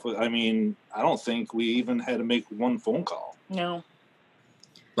stuff. I mean, I don't think we even had to make one phone call. No.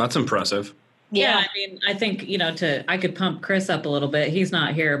 That's impressive. Yeah, I mean, I think, I could pump Chris up a little bit. He's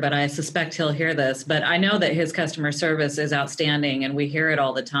not here, but I suspect he'll hear this. But I know that his customer service is outstanding, and we hear it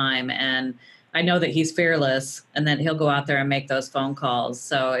all the time. And I know that he's fearless, and that he'll go out there and make those phone calls.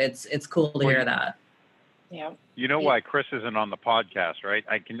 So it's cool to hear that. Yeah. You know why Chris isn't on the podcast, right?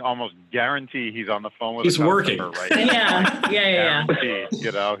 I can almost guarantee he's on the phone with. He's working, right? Yeah.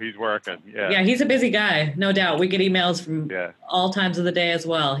 He's working. Yeah, he's a busy guy, no doubt. We get emails from all times of the day as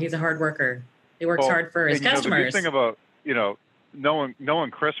well. He's a hard worker. He works hard for his customers. The good thing about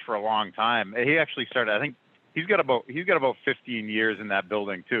knowing Chris for a long time, he actually started. I think he's got about 15 years in that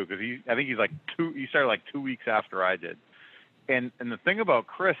building too, because I think he started like 2 weeks after I did. And the thing about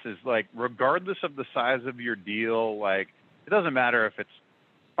Chris is, like, regardless of the size of your deal, like, it doesn't matter if it's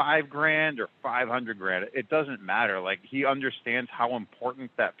 $5,000 or $500,000. It doesn't matter. Like, he understands how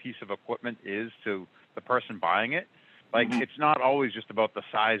important that piece of equipment is to the person buying it. Like, it's not always just about the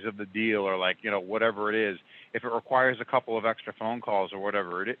size of the deal or, like, whatever it is. If it requires a couple of extra phone calls or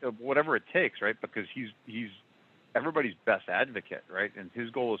whatever it takes, right? Because he's everybody's best advocate, right? And his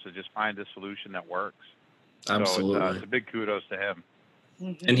goal is to just find a solution that works. Absolutely. So it's a big kudos to him.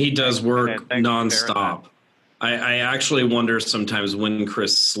 And he does work and nonstop. I actually wonder sometimes when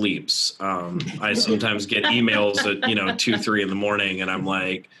Chris sleeps. I sometimes get emails at 2, 3 in the morning, and I'm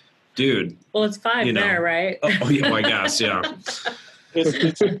like, dude. Well, it's 5 there, right? Oh yeah, I guess, yeah.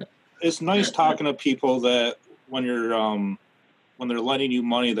 It's nice talking to people that when they're lending you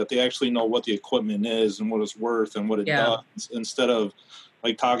money, that they actually know what the equipment is and what it's worth and what it does, instead of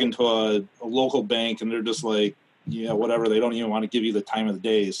like talking to a local bank and they're just like, yeah, whatever. They don't even want to give you the time of the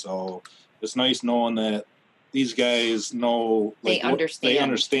day. So it's nice knowing that these guys know, like, they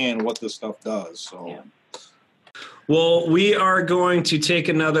understand what this stuff does. So. Yeah. Well, we are going to take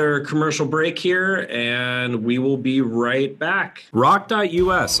another commercial break here, and we will be right back.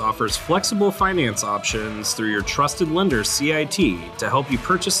 Rock.us offers flexible finance options through your trusted lender, CIT, to help you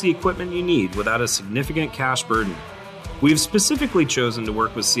purchase the equipment you need without a significant cash burden. We've specifically chosen to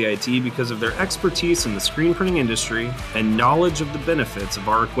work with CIT because of their expertise in the screen printing industry and knowledge of the benefits of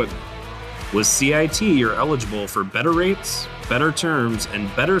our equipment. With CIT, you're eligible for better rates, better terms,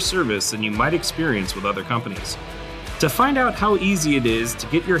 and better service than you might experience with other companies. To find out how easy it is to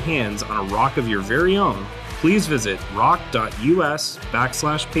get your hands on a rock of your very own, please visit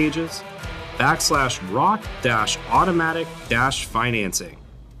rock.us/pages/rock-automatic-financing.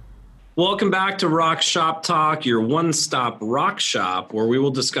 Welcome back to Rock Shop Talk, your one-stop rock shop, where we will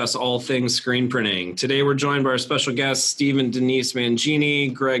discuss all things screen printing. Today, we're joined by our special guests, Steve and Denise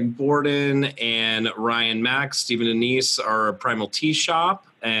Mangini, Greg Borden, and Ryan Mack. Steve and Denise are a Primal Tea Shop,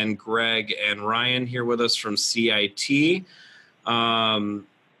 and Greg and Ryan here with us from CIT. We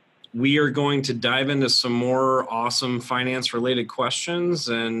are going to dive into some more awesome finance-related questions,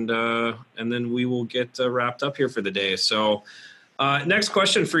 and then we will get wrapped up here for the day. So. Next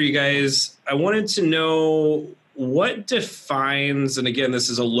question for you guys. I wanted to know what defines, and again, this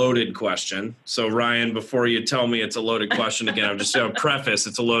is a loaded question. So Ryan, before you tell me it's a loaded question again, I'm just going to preface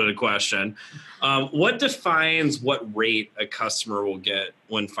it's a loaded question. What defines what rate a customer will get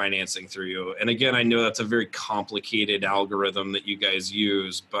when financing through you? And again, I know that's a very complicated algorithm that you guys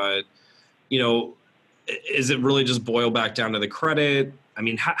use, but is it really just boil back down to the credit? I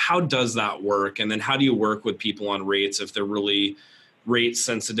mean, how does that work? And then how do you work with people on rates if they're really rate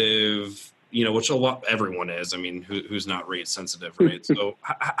sensitive, which everyone is. I mean, who's not rate sensitive, right? So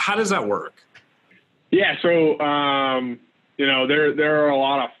how does that work? Yeah. So, there are a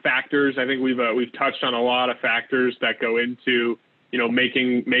lot of factors. I think we've touched on a lot of factors that go into,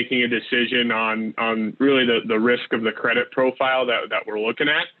 making a decision on really the risk of the credit profile that we're looking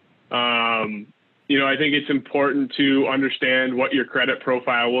at. I think it's important to understand what your credit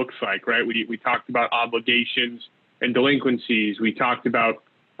profile looks like, right? We talked about obligations and delinquencies. We talked about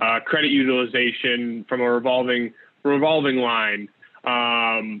credit utilization from a revolving line.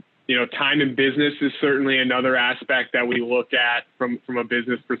 Time in business is certainly another aspect that we look at from a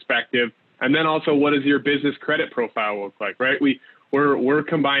business perspective. And then also, what does your business credit profile look like, right? We're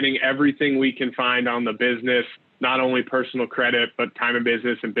combining everything we can find on the business, not only personal credit, but time in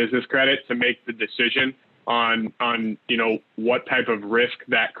business and business credit, to make the decision on what type of risk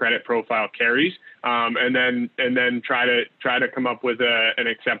that credit profile carries, and then try to come up with an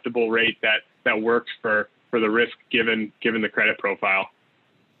acceptable rate that works for the risk given the credit profile.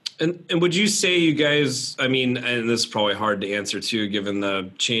 And would you say you guys, I mean, and this is probably hard to answer too, given the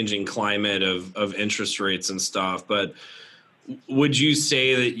changing climate of interest rates and stuff, but would you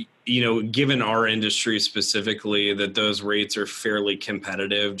say that, given our industry specifically, that those rates are fairly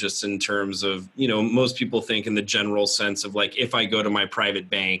competitive, just in terms of, most people think in the general sense of, like, if I go to my private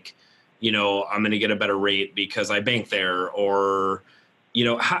bank, I'm going to get a better rate because I bank there, or,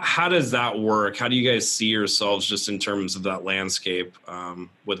 how does that work? How do you guys see yourselves just in terms of that landscape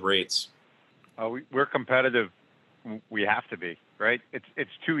with rates? We're competitive. We have to be, right?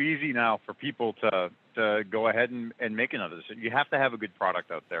 It's too easy now for people to go ahead and make another decision. You have to have a good product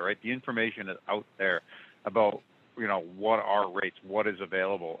out there, right? The information is out there about, what are rates, what is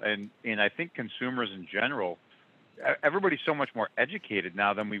available. And I think consumers in general, everybody's so much more educated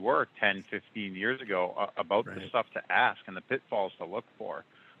now than we were 10, 15 years ago about the stuff to ask and the pitfalls to look for.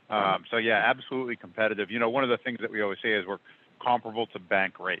 So yeah, absolutely competitive. One of the things that we always say is we're comparable to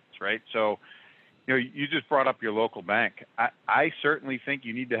bank rates, right? So, you just brought up your local bank. I certainly think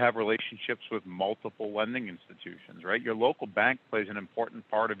you need to have relationships with multiple lending institutions, right? Your local bank plays an important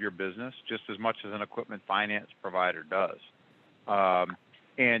part of your business just as much as an equipment finance provider does.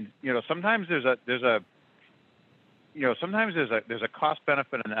 And sometimes there's a cost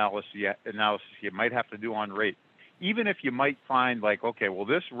benefit analysis you might have to do on rate. Even if you might find like, okay, well,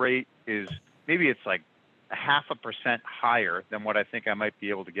 this rate is maybe it's like 0.5% higher than what I think I might be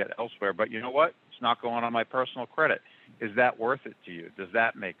able to get elsewhere. But you know what? It's not going on my personal credit. Is that worth it to you? Does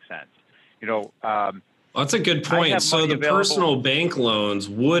that make sense? That's a good point. So the personal bank loans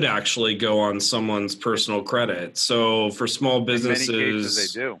would actually go on someone's personal credit. So for small businesses, in many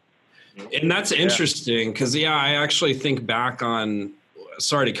cases they do. And that's interesting because, I actually think back on,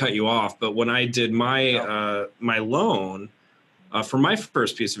 sorry to cut you off, but when I did my my loan for my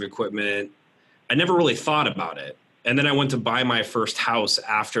first piece of equipment, I never really thought about it. And then I went to buy my first house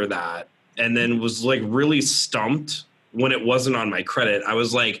after that and then was like really stumped when it wasn't on my credit. I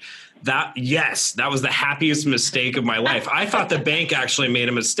was like, that was the happiest mistake of my life. I thought the bank actually made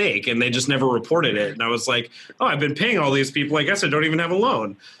a mistake and they just never reported it. And I was like, oh, I've been paying all these people. I guess I don't even have a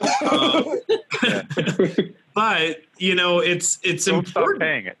loan. But it's Don't important. stop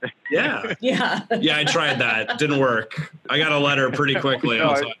paying it. Yeah. Yeah. Yeah, I tried that. Didn't work. I got a letter pretty quickly.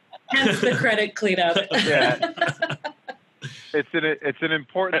 Hence the credit cleanup. Yeah. It's an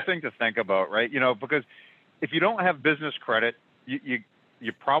important thing to think about, right? Because if you don't have business credit,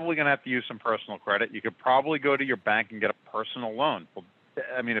 you're probably going to have to use some personal credit. You could probably go to your bank and get a personal loan. Well,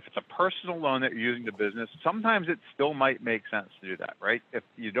 I mean, if it's a personal loan that you're using to business, sometimes it still might make sense to do that, right? If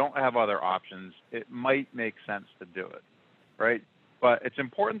you don't have other options, it might make sense to do it, right? But it's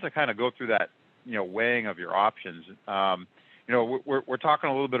important to kind of go through that, weighing of your options. We're talking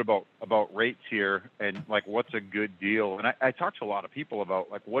a little bit about rates here and like what's a good deal. And I talk to a lot of people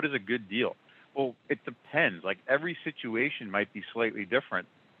about like what is a good deal. Well, it depends. Like every situation might be slightly different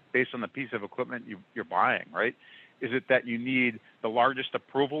based on the piece of equipment you're buying, right? Is it that you need the largest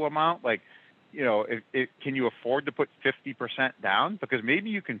approval amount? Like, can you afford to put 50% down? Because maybe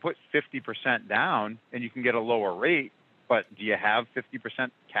you can put 50% down and you can get a lower rate, but do you have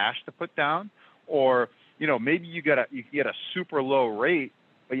 50% cash to put down? Or, maybe you can get a super low rate,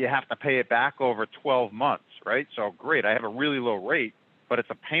 but you have to pay it back over 12 months, right? So great, I have a really low rate, but it's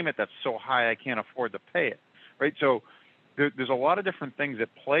a payment that's so high I can't afford to pay it, right? So there's a lot of different things at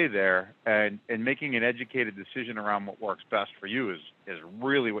play there, and making an educated decision around what works best for you is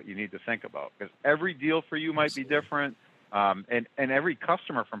really what you need to think about, because every deal for you might be different, and every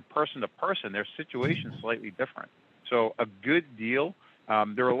customer from person to person, their situation is slightly different. So a good deal,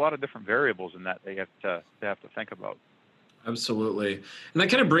 there are a lot of different variables in that they have to think about. Absolutely. And that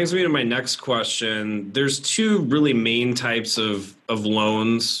kind of brings me to my next question. There's two really main types of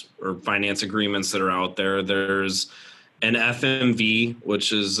loans or finance agreements that are out there. There's an FMV,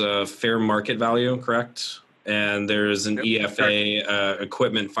 which is fair market value, correct? And there's an EFA,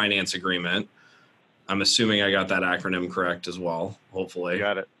 equipment finance agreement. I'm assuming I got that acronym correct as well, hopefully.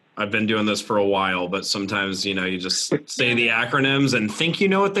 Got it. I've been doing this for a while, but sometimes, you just say the acronyms and think you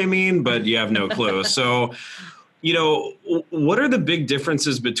know what they mean, but you have no clue. So, what are the big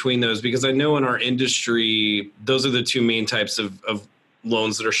differences between those? Because I know in our industry, those are the two main types of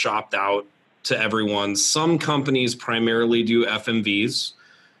loans that are shopped out to everyone. Some companies primarily do FMVs.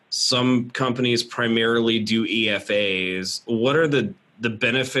 Some companies primarily do EFAs. What are the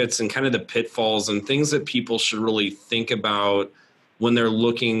benefits and kind of the pitfalls and things that people should really think about when they're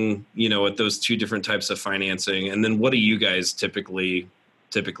looking, at those two different types of financing? And then what do you guys typically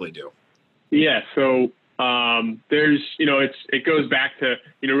do? Yeah. So there's, it goes back to,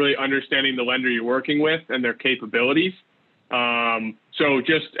 really understanding the lender you're working with and their capabilities. So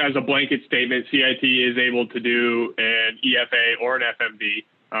just as a blanket statement, CIT is able to do an EFA or an FMV.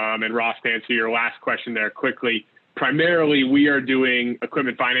 And Ross, to answer your last question there quickly, primarily we are doing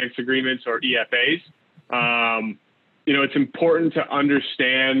equipment finance agreements or EFAs. It's important to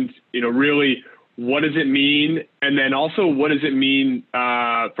understand, really what does it mean? And then also what does it mean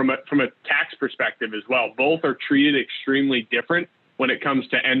from a tax perspective as well? Both are treated extremely different when it comes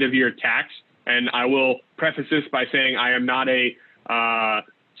to end of year tax. And I will preface this by saying I am not a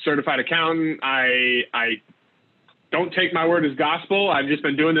certified accountant. I don't take my word as gospel. I've just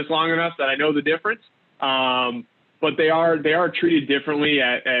been doing this long enough that I know the difference. But they are treated differently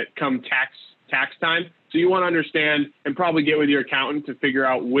at come tax time. So you want to understand and probably get with your accountant to figure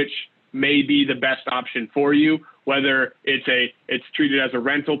out which may be the best option for you, whether it's treated as a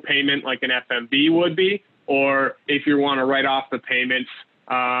rental payment like an FMV would be, or if you want to write off the payments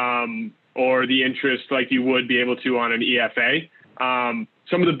or the interest like you would be able to on an EFA.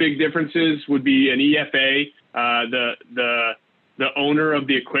 Some of the big differences would be an EFA, the owner of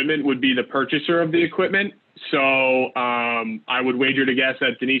the equipment would be the purchaser of the equipment. So I would wager to guess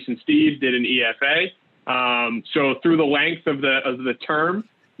that Denise and Steve did an EFA. So through the length of the term,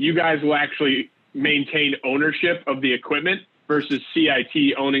 you guys will actually maintain ownership of the equipment versus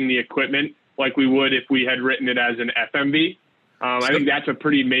CIT owning the equipment like we would if we had written it as an FMV. I think that's a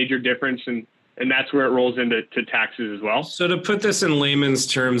pretty major difference, and that's where it rolls into taxes as well. So to put this in layman's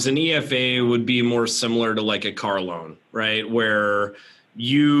terms, an EFA would be more similar to like a car loan, right? Where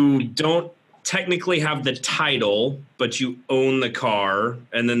you don't technically have the title, but you own the car,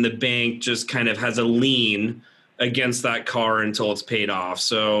 and then the bank just kind of has a lien against that car until it's paid off.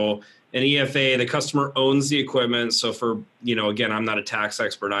 So an EFA, the customer owns the equipment. So for, again, I'm not a tax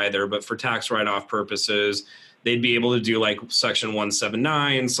expert either, but for tax write-off purposes, they'd be able to do like Section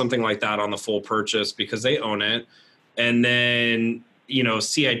 179, something like that on the full purchase because they own it. And then,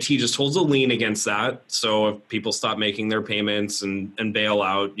 CIT just holds a lien against that. So if people stop making their payments and bail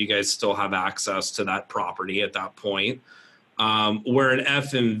out, you guys still have access to that property at that point. Where an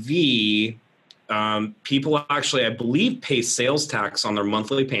FMV, people actually, I believe, pay sales tax on their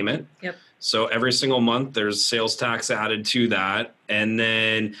monthly payment. Yep. So every single month there's sales tax added to that. And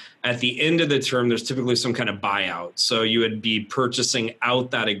then at the end of the term, there's typically some kind of buyout. So you would be purchasing out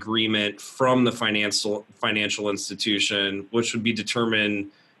that agreement from the financial institution, which would be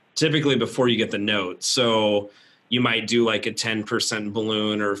determined typically before you get the note. So you might do like a 10%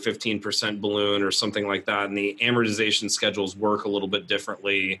 balloon or 15% balloon or something like that. And the amortization schedules work a little bit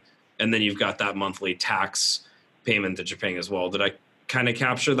differently. And then you've got that monthly tax payment that you're paying as well. Did I kind of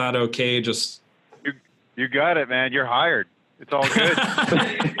capture that okay? Just you got it, man. You're hired. It's all good.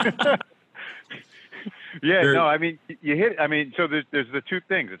 Yeah, no, I mean, you hit. I mean, so there's the two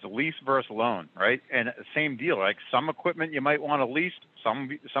things. It's a lease versus loan, right? And same deal. Like some equipment you might want to lease, some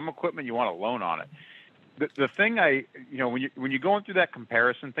equipment you want a loan on it. The thing when you're going through that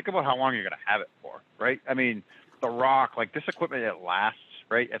comparison, think about how long you're going to have it for, right? I mean, the Rock, like this equipment, it lasts,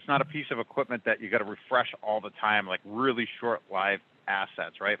 right? It's not a piece of equipment that you got to refresh all the time, like really short-lived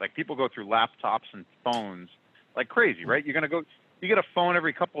assets, right? Like people go through laptops and phones like crazy, right? You get a phone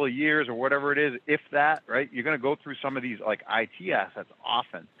every couple of years or whatever it is, if that, right? You're going to go through some of these like IT assets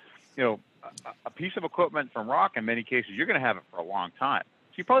often. A piece of equipment from Rock, in many cases, you're going to have it for a long time.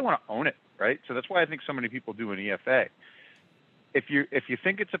 So you probably want to own it, right? So that's why I think so many people do an EFA. If you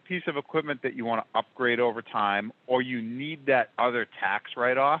think it's a piece of equipment that you want to upgrade over time, or you need that other tax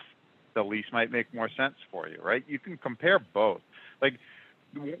write-off, the lease might make more sense for you, right? You can compare both. Like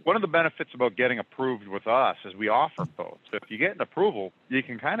one of the benefits about getting approved with us is we offer both. So if you get an approval, you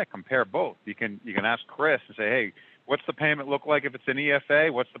can kind of compare both. You can ask Chris and say, hey, what's the payment look like if it's an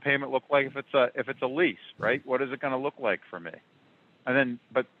EFA? What's the payment look like if it's a lease, right? What is it going to look like for me? And then,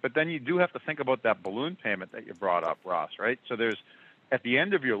 but then you do have to think about that balloon payment that you brought up, Ross, right? So there's, at the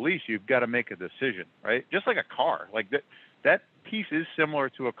end of your lease, you've got to make a decision, right? Just like a car, like that piece is similar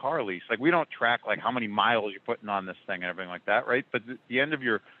to a car lease. Like we don't track like how many miles you're putting on this thing and everything like that, right? But at the end of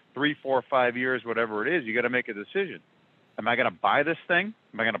your 3, 4, 5 years, whatever it is, you got to make a decision. Am I going to buy this thing?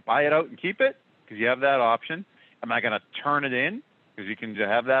 Am I going to buy it out and keep it? Because you have that option. Am I going to turn it in? Because you can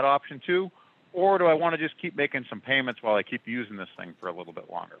have that option too. Or do I want to just keep making some payments while I keep using this thing for a little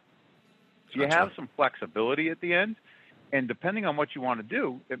bit longer? So you have some flexibility at the end. And depending on what you want to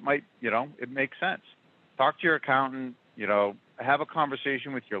do, it might, it makes sense. Talk to your accountant, have a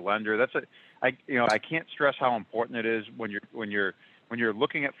conversation with your lender. I can't stress how important it is when you're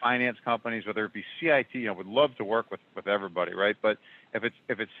looking at finance companies, whether it be CIT, would love to work with everybody, right? But if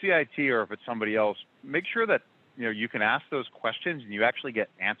it's CIT or if it's somebody else, make sure that, you can ask those questions and you actually get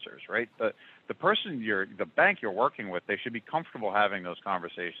answers, right? The person the bank you're working with, they should be comfortable having those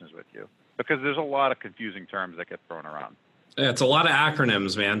conversations with you because there's a lot of confusing terms that get thrown around. Yeah, it's a lot of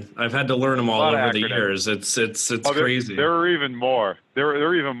acronyms, man. I've had to learn them all over the years. It's crazy. There are even more. There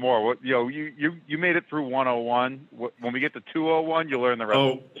are even more. You made it through 101. When we get to 201, you'll learn the rest.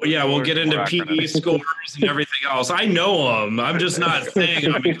 Oh, yeah, we'll get into PE scores and everything else. I know them. I'm just not saying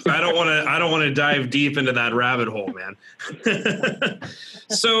them because I don't want to dive deep into that rabbit hole, man.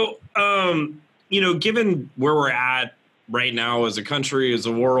 So, given where we're at right now as a country, as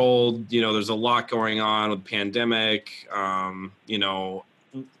a world, there's a lot going on with the pandemic.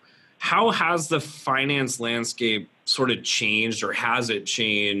 How has the finance landscape sort of changed, or has it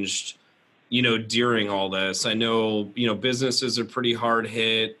changed, during all this? I know, businesses are pretty hard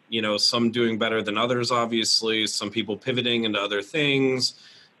hit, some doing better than others, obviously, some people pivoting into other things.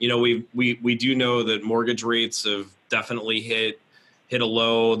 We do know that mortgage rates have definitely hit hit a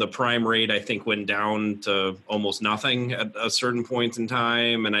low. The prime rate, I think, went down to almost nothing at a certain point in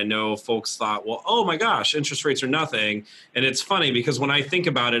time. And I know folks thought, well, oh my gosh, interest rates are nothing. And it's funny because when I think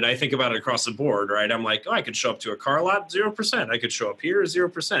about it across the board, right? I'm like, oh, I could show up to a car lot, 0%. I could show up here,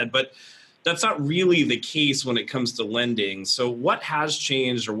 0%. But that's not really the case when it comes to lending. So what has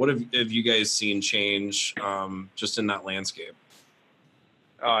changed, or what have you guys seen change just in that landscape?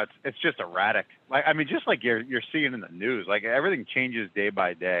 It's just erratic. Like, I mean, just like you're seeing in the news, like everything changes day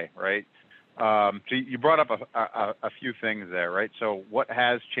by day, right? So you brought up a few things there, right? So what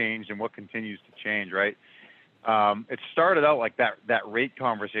has changed and what continues to change, right? It started out like that rate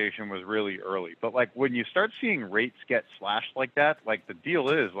conversation was really early, but like when you start seeing rates get slashed like that, like the deal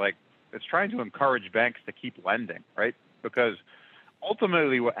is like, it's trying to encourage banks to keep lending, right? Because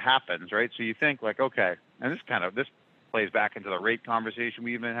ultimately what happens, right? So you think like, okay, and this plays back into the rate conversation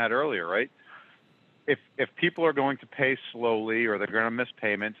we even had earlier, right? If people are going to pay slowly or they're going to miss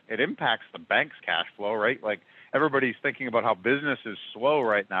payments, it impacts the bank's cash flow, right? Like everybody's thinking about how business is slow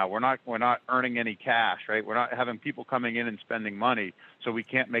right now. We're not earning any cash, right? We're not having people coming in and spending money, so we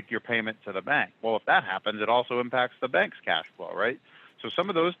can't make your payment to the bank. Well, if that happens, it also impacts the bank's cash flow, right? So some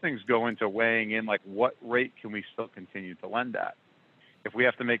of those things go into weighing in, like what rate can we still continue to lend at? If we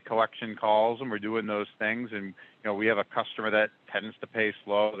have to make collection calls and we're doing those things, and we have a customer that tends to pay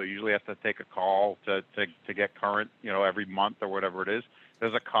slow, they usually have to take a call to get current, every month or whatever it is.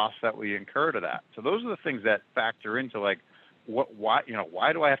 There's a cost that we incur to that. So those are the things that factor into like why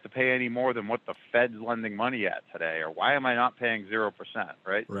do I have to pay any more than what the Fed's lending money at today, or why am I not paying 0%?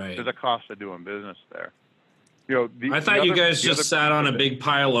 Right? There's a cost of doing business there. I thought you guys just sat on a big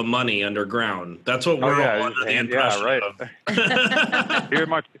pile of money underground. That's what we're all under the impression of.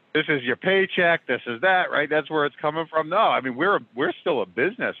 This is your paycheck. This is that, right? That's where it's coming from. No, I mean we're still a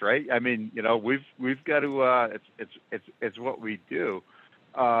business, right? I mean, we've got to. It's what we do.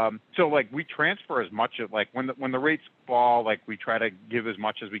 So like we transfer as much of like when the rates fall, like we try to give as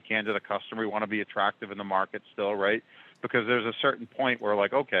much as we can to the customer. We want to be attractive in the market still, right? Because there's a certain point where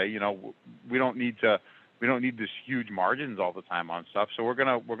like, okay, we don't need this huge margins all the time on stuff. So we're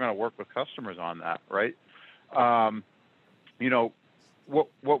gonna work with customers on that, right? What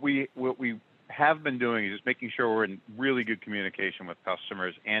we have been doing is just making sure we're in really good communication with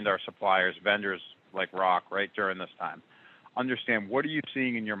customers and our suppliers, vendors like Rock, right, during this time. Understand, what are you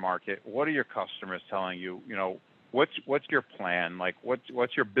seeing in your market? What are your customers telling you? What's your plan? Like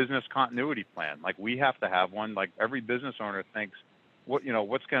what's your business continuity plan? Like we have to have one. Like every business owner thinks,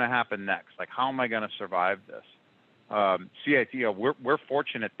 what's going to happen next? Like, how am I going to survive this? CIT, we're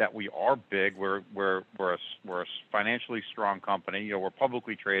fortunate that we are big. We're a financially strong company. We're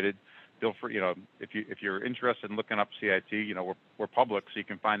publicly traded. Feel free, if you're interested in looking up CIT, we're public, so you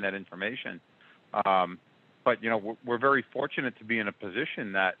can find that information. But we're very fortunate to be in a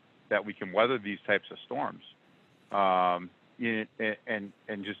position that we can weather these types of storms, and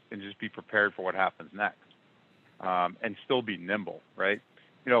just be prepared for what happens next. And still be nimble, right?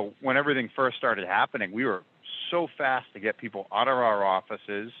 When everything first started happening, we were so fast to get people out of our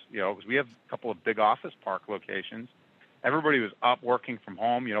offices, because we have a couple of big office park locations. Everybody was up working from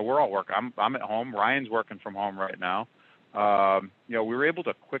home. We're all working. I'm at home. Ryan's working from home right now. We were able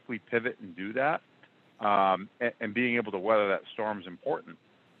to quickly pivot and do that, and being able to weather that storm is important.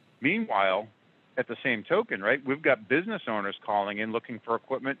 Meanwhile, at the same token, right, we've got business owners calling in looking for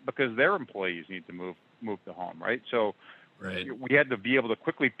equipment because their employees need to move to home, right? So we had to be able to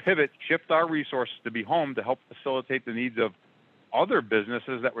quickly pivot, shift our resources to be home to help facilitate the needs of other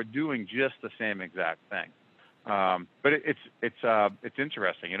businesses that were doing just the same exact thing. But it's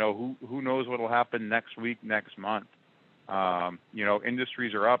interesting. Who knows what will happen next week, next month?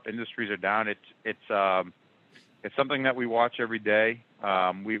 Industries are up, industries are down. It's something that we watch every day.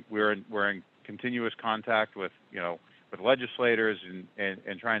 We're in continuous contact with legislators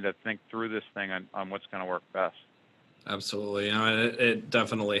and trying to think through this thing on what's going to work best. Absolutely. It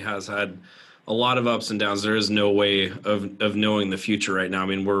definitely has had a lot of ups and downs. There is no way of knowing the future right now. I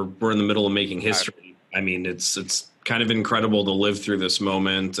mean, we're in the middle of making history. I mean, it's kind of incredible to live through this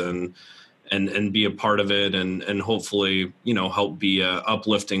moment and be a part of it and hopefully, help be a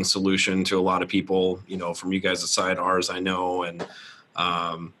uplifting solution to a lot of people, from you guys' side, ours, I know. And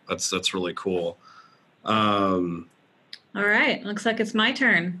that's really cool. All right. Looks like it's my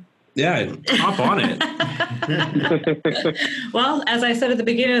turn. Yeah, hop on it. Well, as I said at the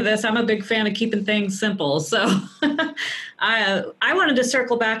beginning of this, I'm a big fan of keeping things simple. So I wanted to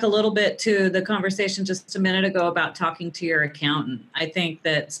circle back a little bit to the conversation just a minute ago about talking to your accountant. I think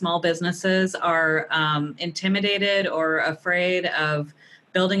that small businesses are intimidated or afraid of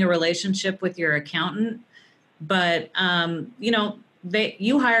building a relationship with your accountant. But,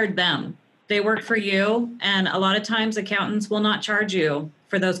 you hired them. They work for you. And a lot of times accountants will not charge you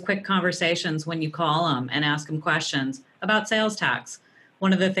for those quick conversations when you call them and ask them questions about sales tax.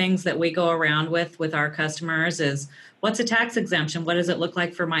 One of the things that we go around with our customers is, what's a tax exemption? What does it look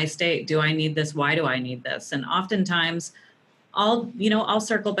like for my state? Do I need this? Why do I need this? And oftentimes I'll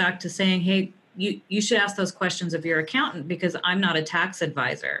circle back to saying, hey, you should ask those questions of your accountant, because I'm not a tax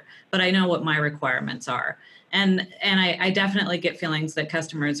advisor, but I know what my requirements are. And I definitely get feelings that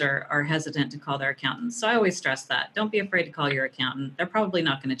customers are hesitant to call their accountants. So I always stress that. Don't be afraid to call your accountant. They're probably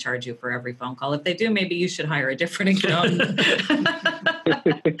not going to charge you for every phone call. If they do, maybe you should hire a different accountant.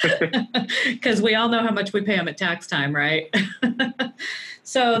 Because we all know how much we pay them at tax time, right?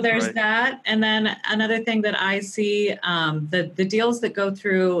 So there's Right. that. And then another thing that I see, the deals that go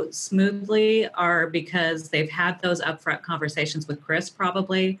through smoothly are because they've had those upfront conversations with Chris,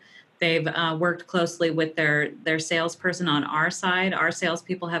 probably. They've worked closely with their salesperson on our side. Our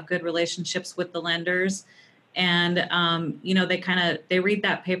salespeople have good relationships with the lenders. And, they read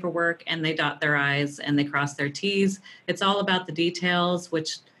that paperwork and they dot their I's and they cross their T's. It's all about the details,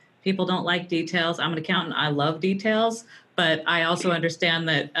 which people don't like details. I'm an accountant. I love details. But I also understand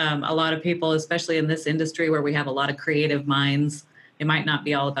that a lot of people, especially in this industry where we have a lot of creative minds, it might not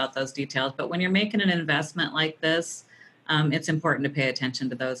be all about those details. But when you're making an investment like this, it's important to pay attention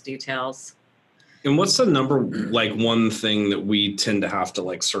to those details. And what's the one thing that we tend to have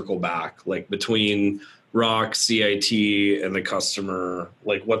to circle back, between Rock, CIT, and the customer?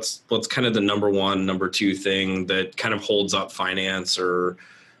 What's kind of the number one, number two thing that kind of holds up finance or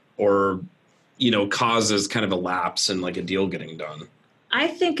causes kind of a lapse in a deal getting done? I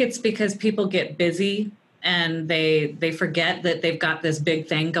think it's because people get busy and they forget that they've got this big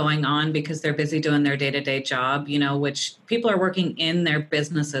thing going on because they're busy doing their day-to-day job, which people are working in their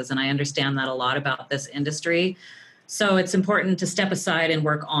businesses. And I understand that a lot about this industry. So it's important to step aside and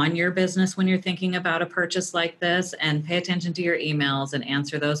work on your business when you're thinking about a purchase like this, and pay attention to your emails and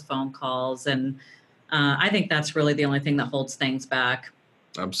answer those phone calls. And I think that's really the only thing that holds things back.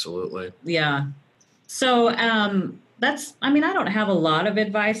 Absolutely. Yeah. So I don't have a lot of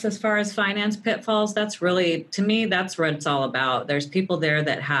advice as far as finance pitfalls. That's really, to me, that's what it's all about. There's people there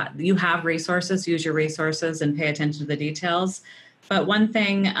that you have resources, use your resources and pay attention to the details. But one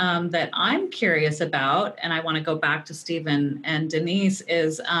thing that I'm curious about, and I want to go back to Stephen and Denise,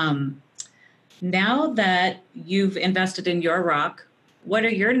 is now that you've invested in your Rock, what are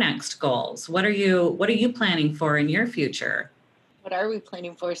your next goals? What are you planning for in your future? What are we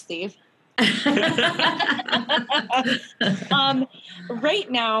planning for, Steve? Right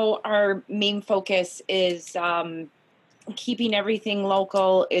now, our main focus is keeping everything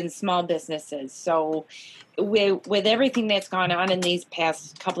local in small businesses. So with everything that's gone on in these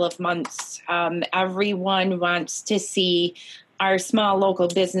past couple of months, everyone wants to see our small local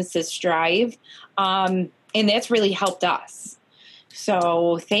businesses thrive. And that's really helped us.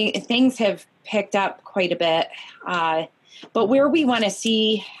 So things have picked up quite a bit. But where we want to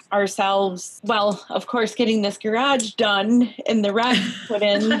see ourselves, well, of course, getting this garage done and the rest put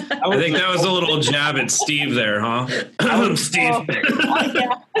in. I think that was a little jab at Steve there, huh? Steve.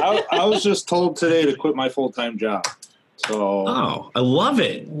 Yeah. I was just told today to quit my full-time job. So. Oh, I love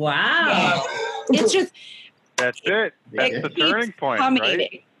it. Wow. It's just. That's it. That's the turning point, coming.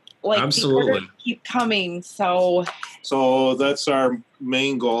 right? Absolutely. The orders keep coming. So that's our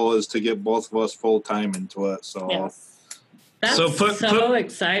main goal, is to get both of us full-time into it. So. yes. That's so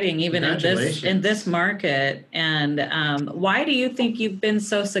exciting, even in this market. And why do you think you've been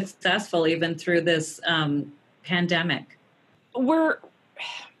so successful even through this pandemic? I'm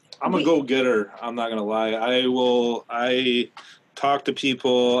a go-getter. I'm not gonna lie. I talk to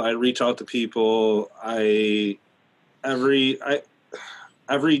people. I reach out to people. Every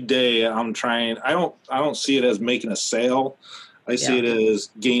day I'm trying. I don't see it as making a sale. I see it as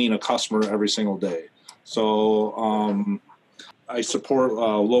gaining a customer every single day. So I support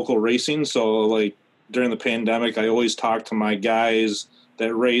local racing. So during the pandemic, I always talk to my guys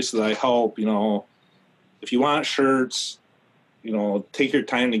that race that I help. If you want shirts, take your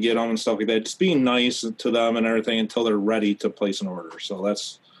time to get them and stuff like that. Just being nice to them and everything until they're ready to place an order. So and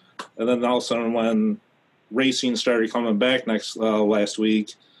then all of a sudden when racing started coming back last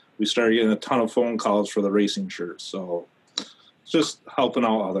week, we started getting a ton of phone calls for the racing shirts. So it's just helping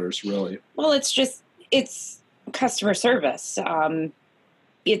out others, really. Well, it's customer service.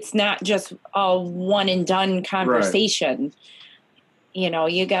 It's not just a one and done conversation.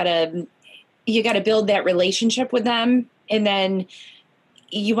 Right. You gotta build that relationship with them, and then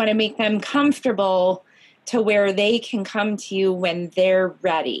you want to make them comfortable to where they can come to you when they're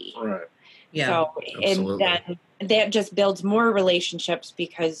ready. Right. Yeah. So, Absolutely. and then that just builds more relationships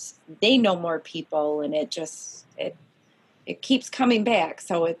because they know more people, and it keeps coming back.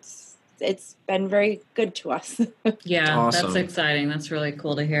 So it's been very good to us. Yeah, Awesome. that's exciting. That's really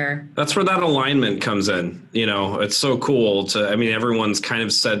cool to hear. That's where that alignment comes in. It's so cool everyone's kind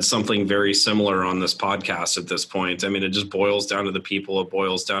of said something very similar on this podcast at this point. It just boils down to the people, it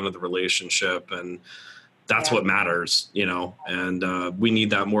boils down to the relationship, and that's what matters, and we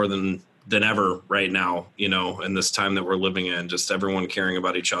need that more than ever right now, in this time that we're living in, just everyone caring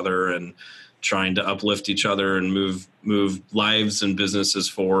about each other and trying to uplift each other and move lives and businesses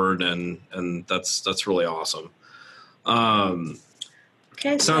forward. And that's really awesome.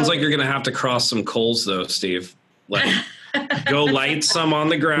 Okay, Sounds like you're going to have to cross some coals though, Steve. Go light some on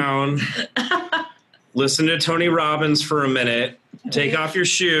the ground, listen to Tony Robbins for a minute, take off your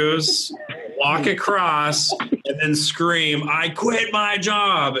shoes, walk across, and then scream, "I quit my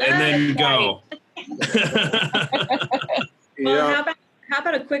job," and then go. Well, how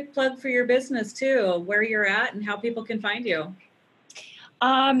about a quick plug for your business too, where you're at and how people can find you?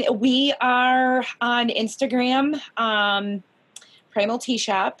 We are on Instagram, Primal Tea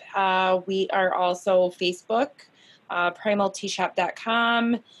Shop. We are also Facebook,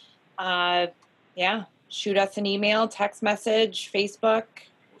 primalteashop.com. Shoot us an email, text message, Facebook.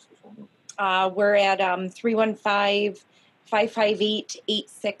 We're at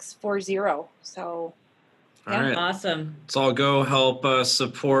 315-558-8640. So, All right. Awesome. Let's all go help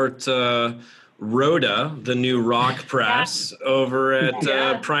support Rhoda, the new rock press, over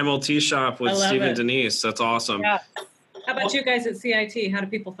at Primal Tea Shop with Steve and Denise. That's awesome. Yeah. How about you guys at CIT? How do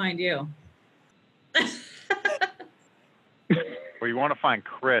people find you? Well, you want to find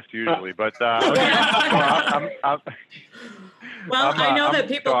Chris usually, but Well, I know that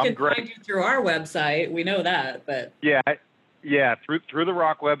people can Greg. find you through our website. We know that, but Yeah, through the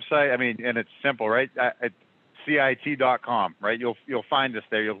Rock website. And it's simple, right? At CIT.com, right? You'll find us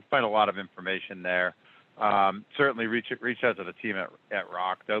there. You'll find a lot of information there. Certainly reach out to the team at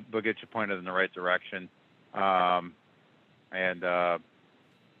Rock. They'll get you pointed in the right direction. I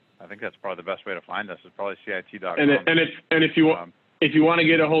think that's probably the best way to find us is probably CIT.com. And if you want to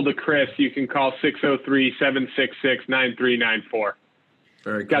get a hold of Chris, you can call 603-766-9394.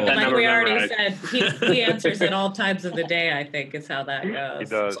 Very cool. Got that like number we already memorized. said, he answers at all times of the day, I think is how that goes. He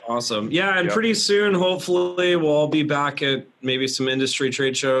does. That's awesome. Yeah, and Yep. pretty soon, hopefully, we'll all be back at maybe some industry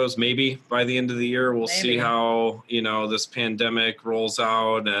trade shows. Maybe by the end of the year, we'll see how this pandemic rolls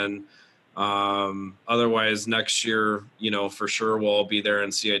out, and otherwise next year, for sure, we'll all be there.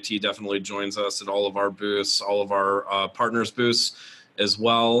 And CIT definitely joins us at all of our booths, all of our partners' booths as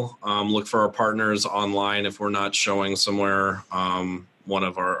well. Look for our partners online if we're not showing somewhere. One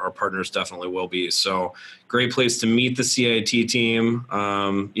of our partners definitely will be. So great place to meet the CIT team.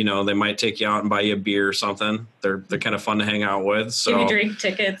 They might take you out and buy you a beer or something. They're kind of fun to hang out with. So Give you drink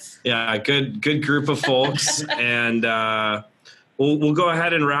tickets. Yeah, good group of folks. And we'll go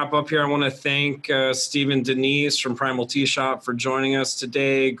ahead and wrap up here. I want to thank Steve and Denise from Primal Tea Shop for joining us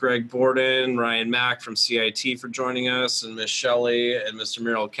today, Greg Borden, Ryan Mack from CIT for joining us, and Miss Shelley and Mr.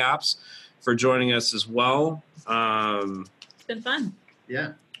 Muriel Caps for joining us as well. It's been fun.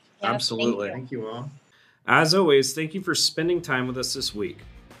 Yeah. Absolutely. Thank you all. As always, thank you for spending time with us this week.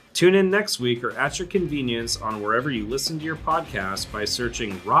 Tune in next week or at your convenience on wherever you listen to your podcast by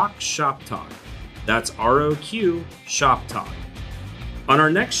searching Rock Shop Talk. That's ROQ Shop Talk. On our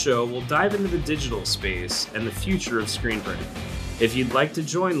next show, we'll dive into the digital space and the future of screen printing. If you'd like to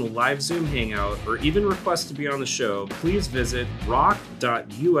join the live Zoom hangout or even request to be on the show, please visit rock.us/Rock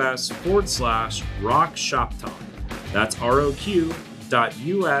Shop Talk. That's ROQ.us/ROQ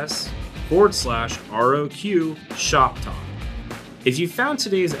Shop Talk. If you found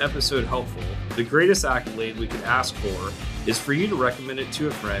today's episode helpful, the greatest accolade we could ask for is for you to recommend it to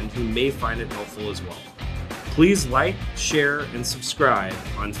a friend who may find it helpful as well. Please like, share, and subscribe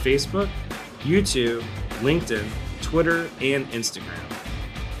on Facebook, YouTube, LinkedIn, Twitter, and Instagram.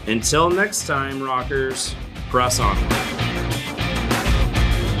 Until next time, rockers, press on.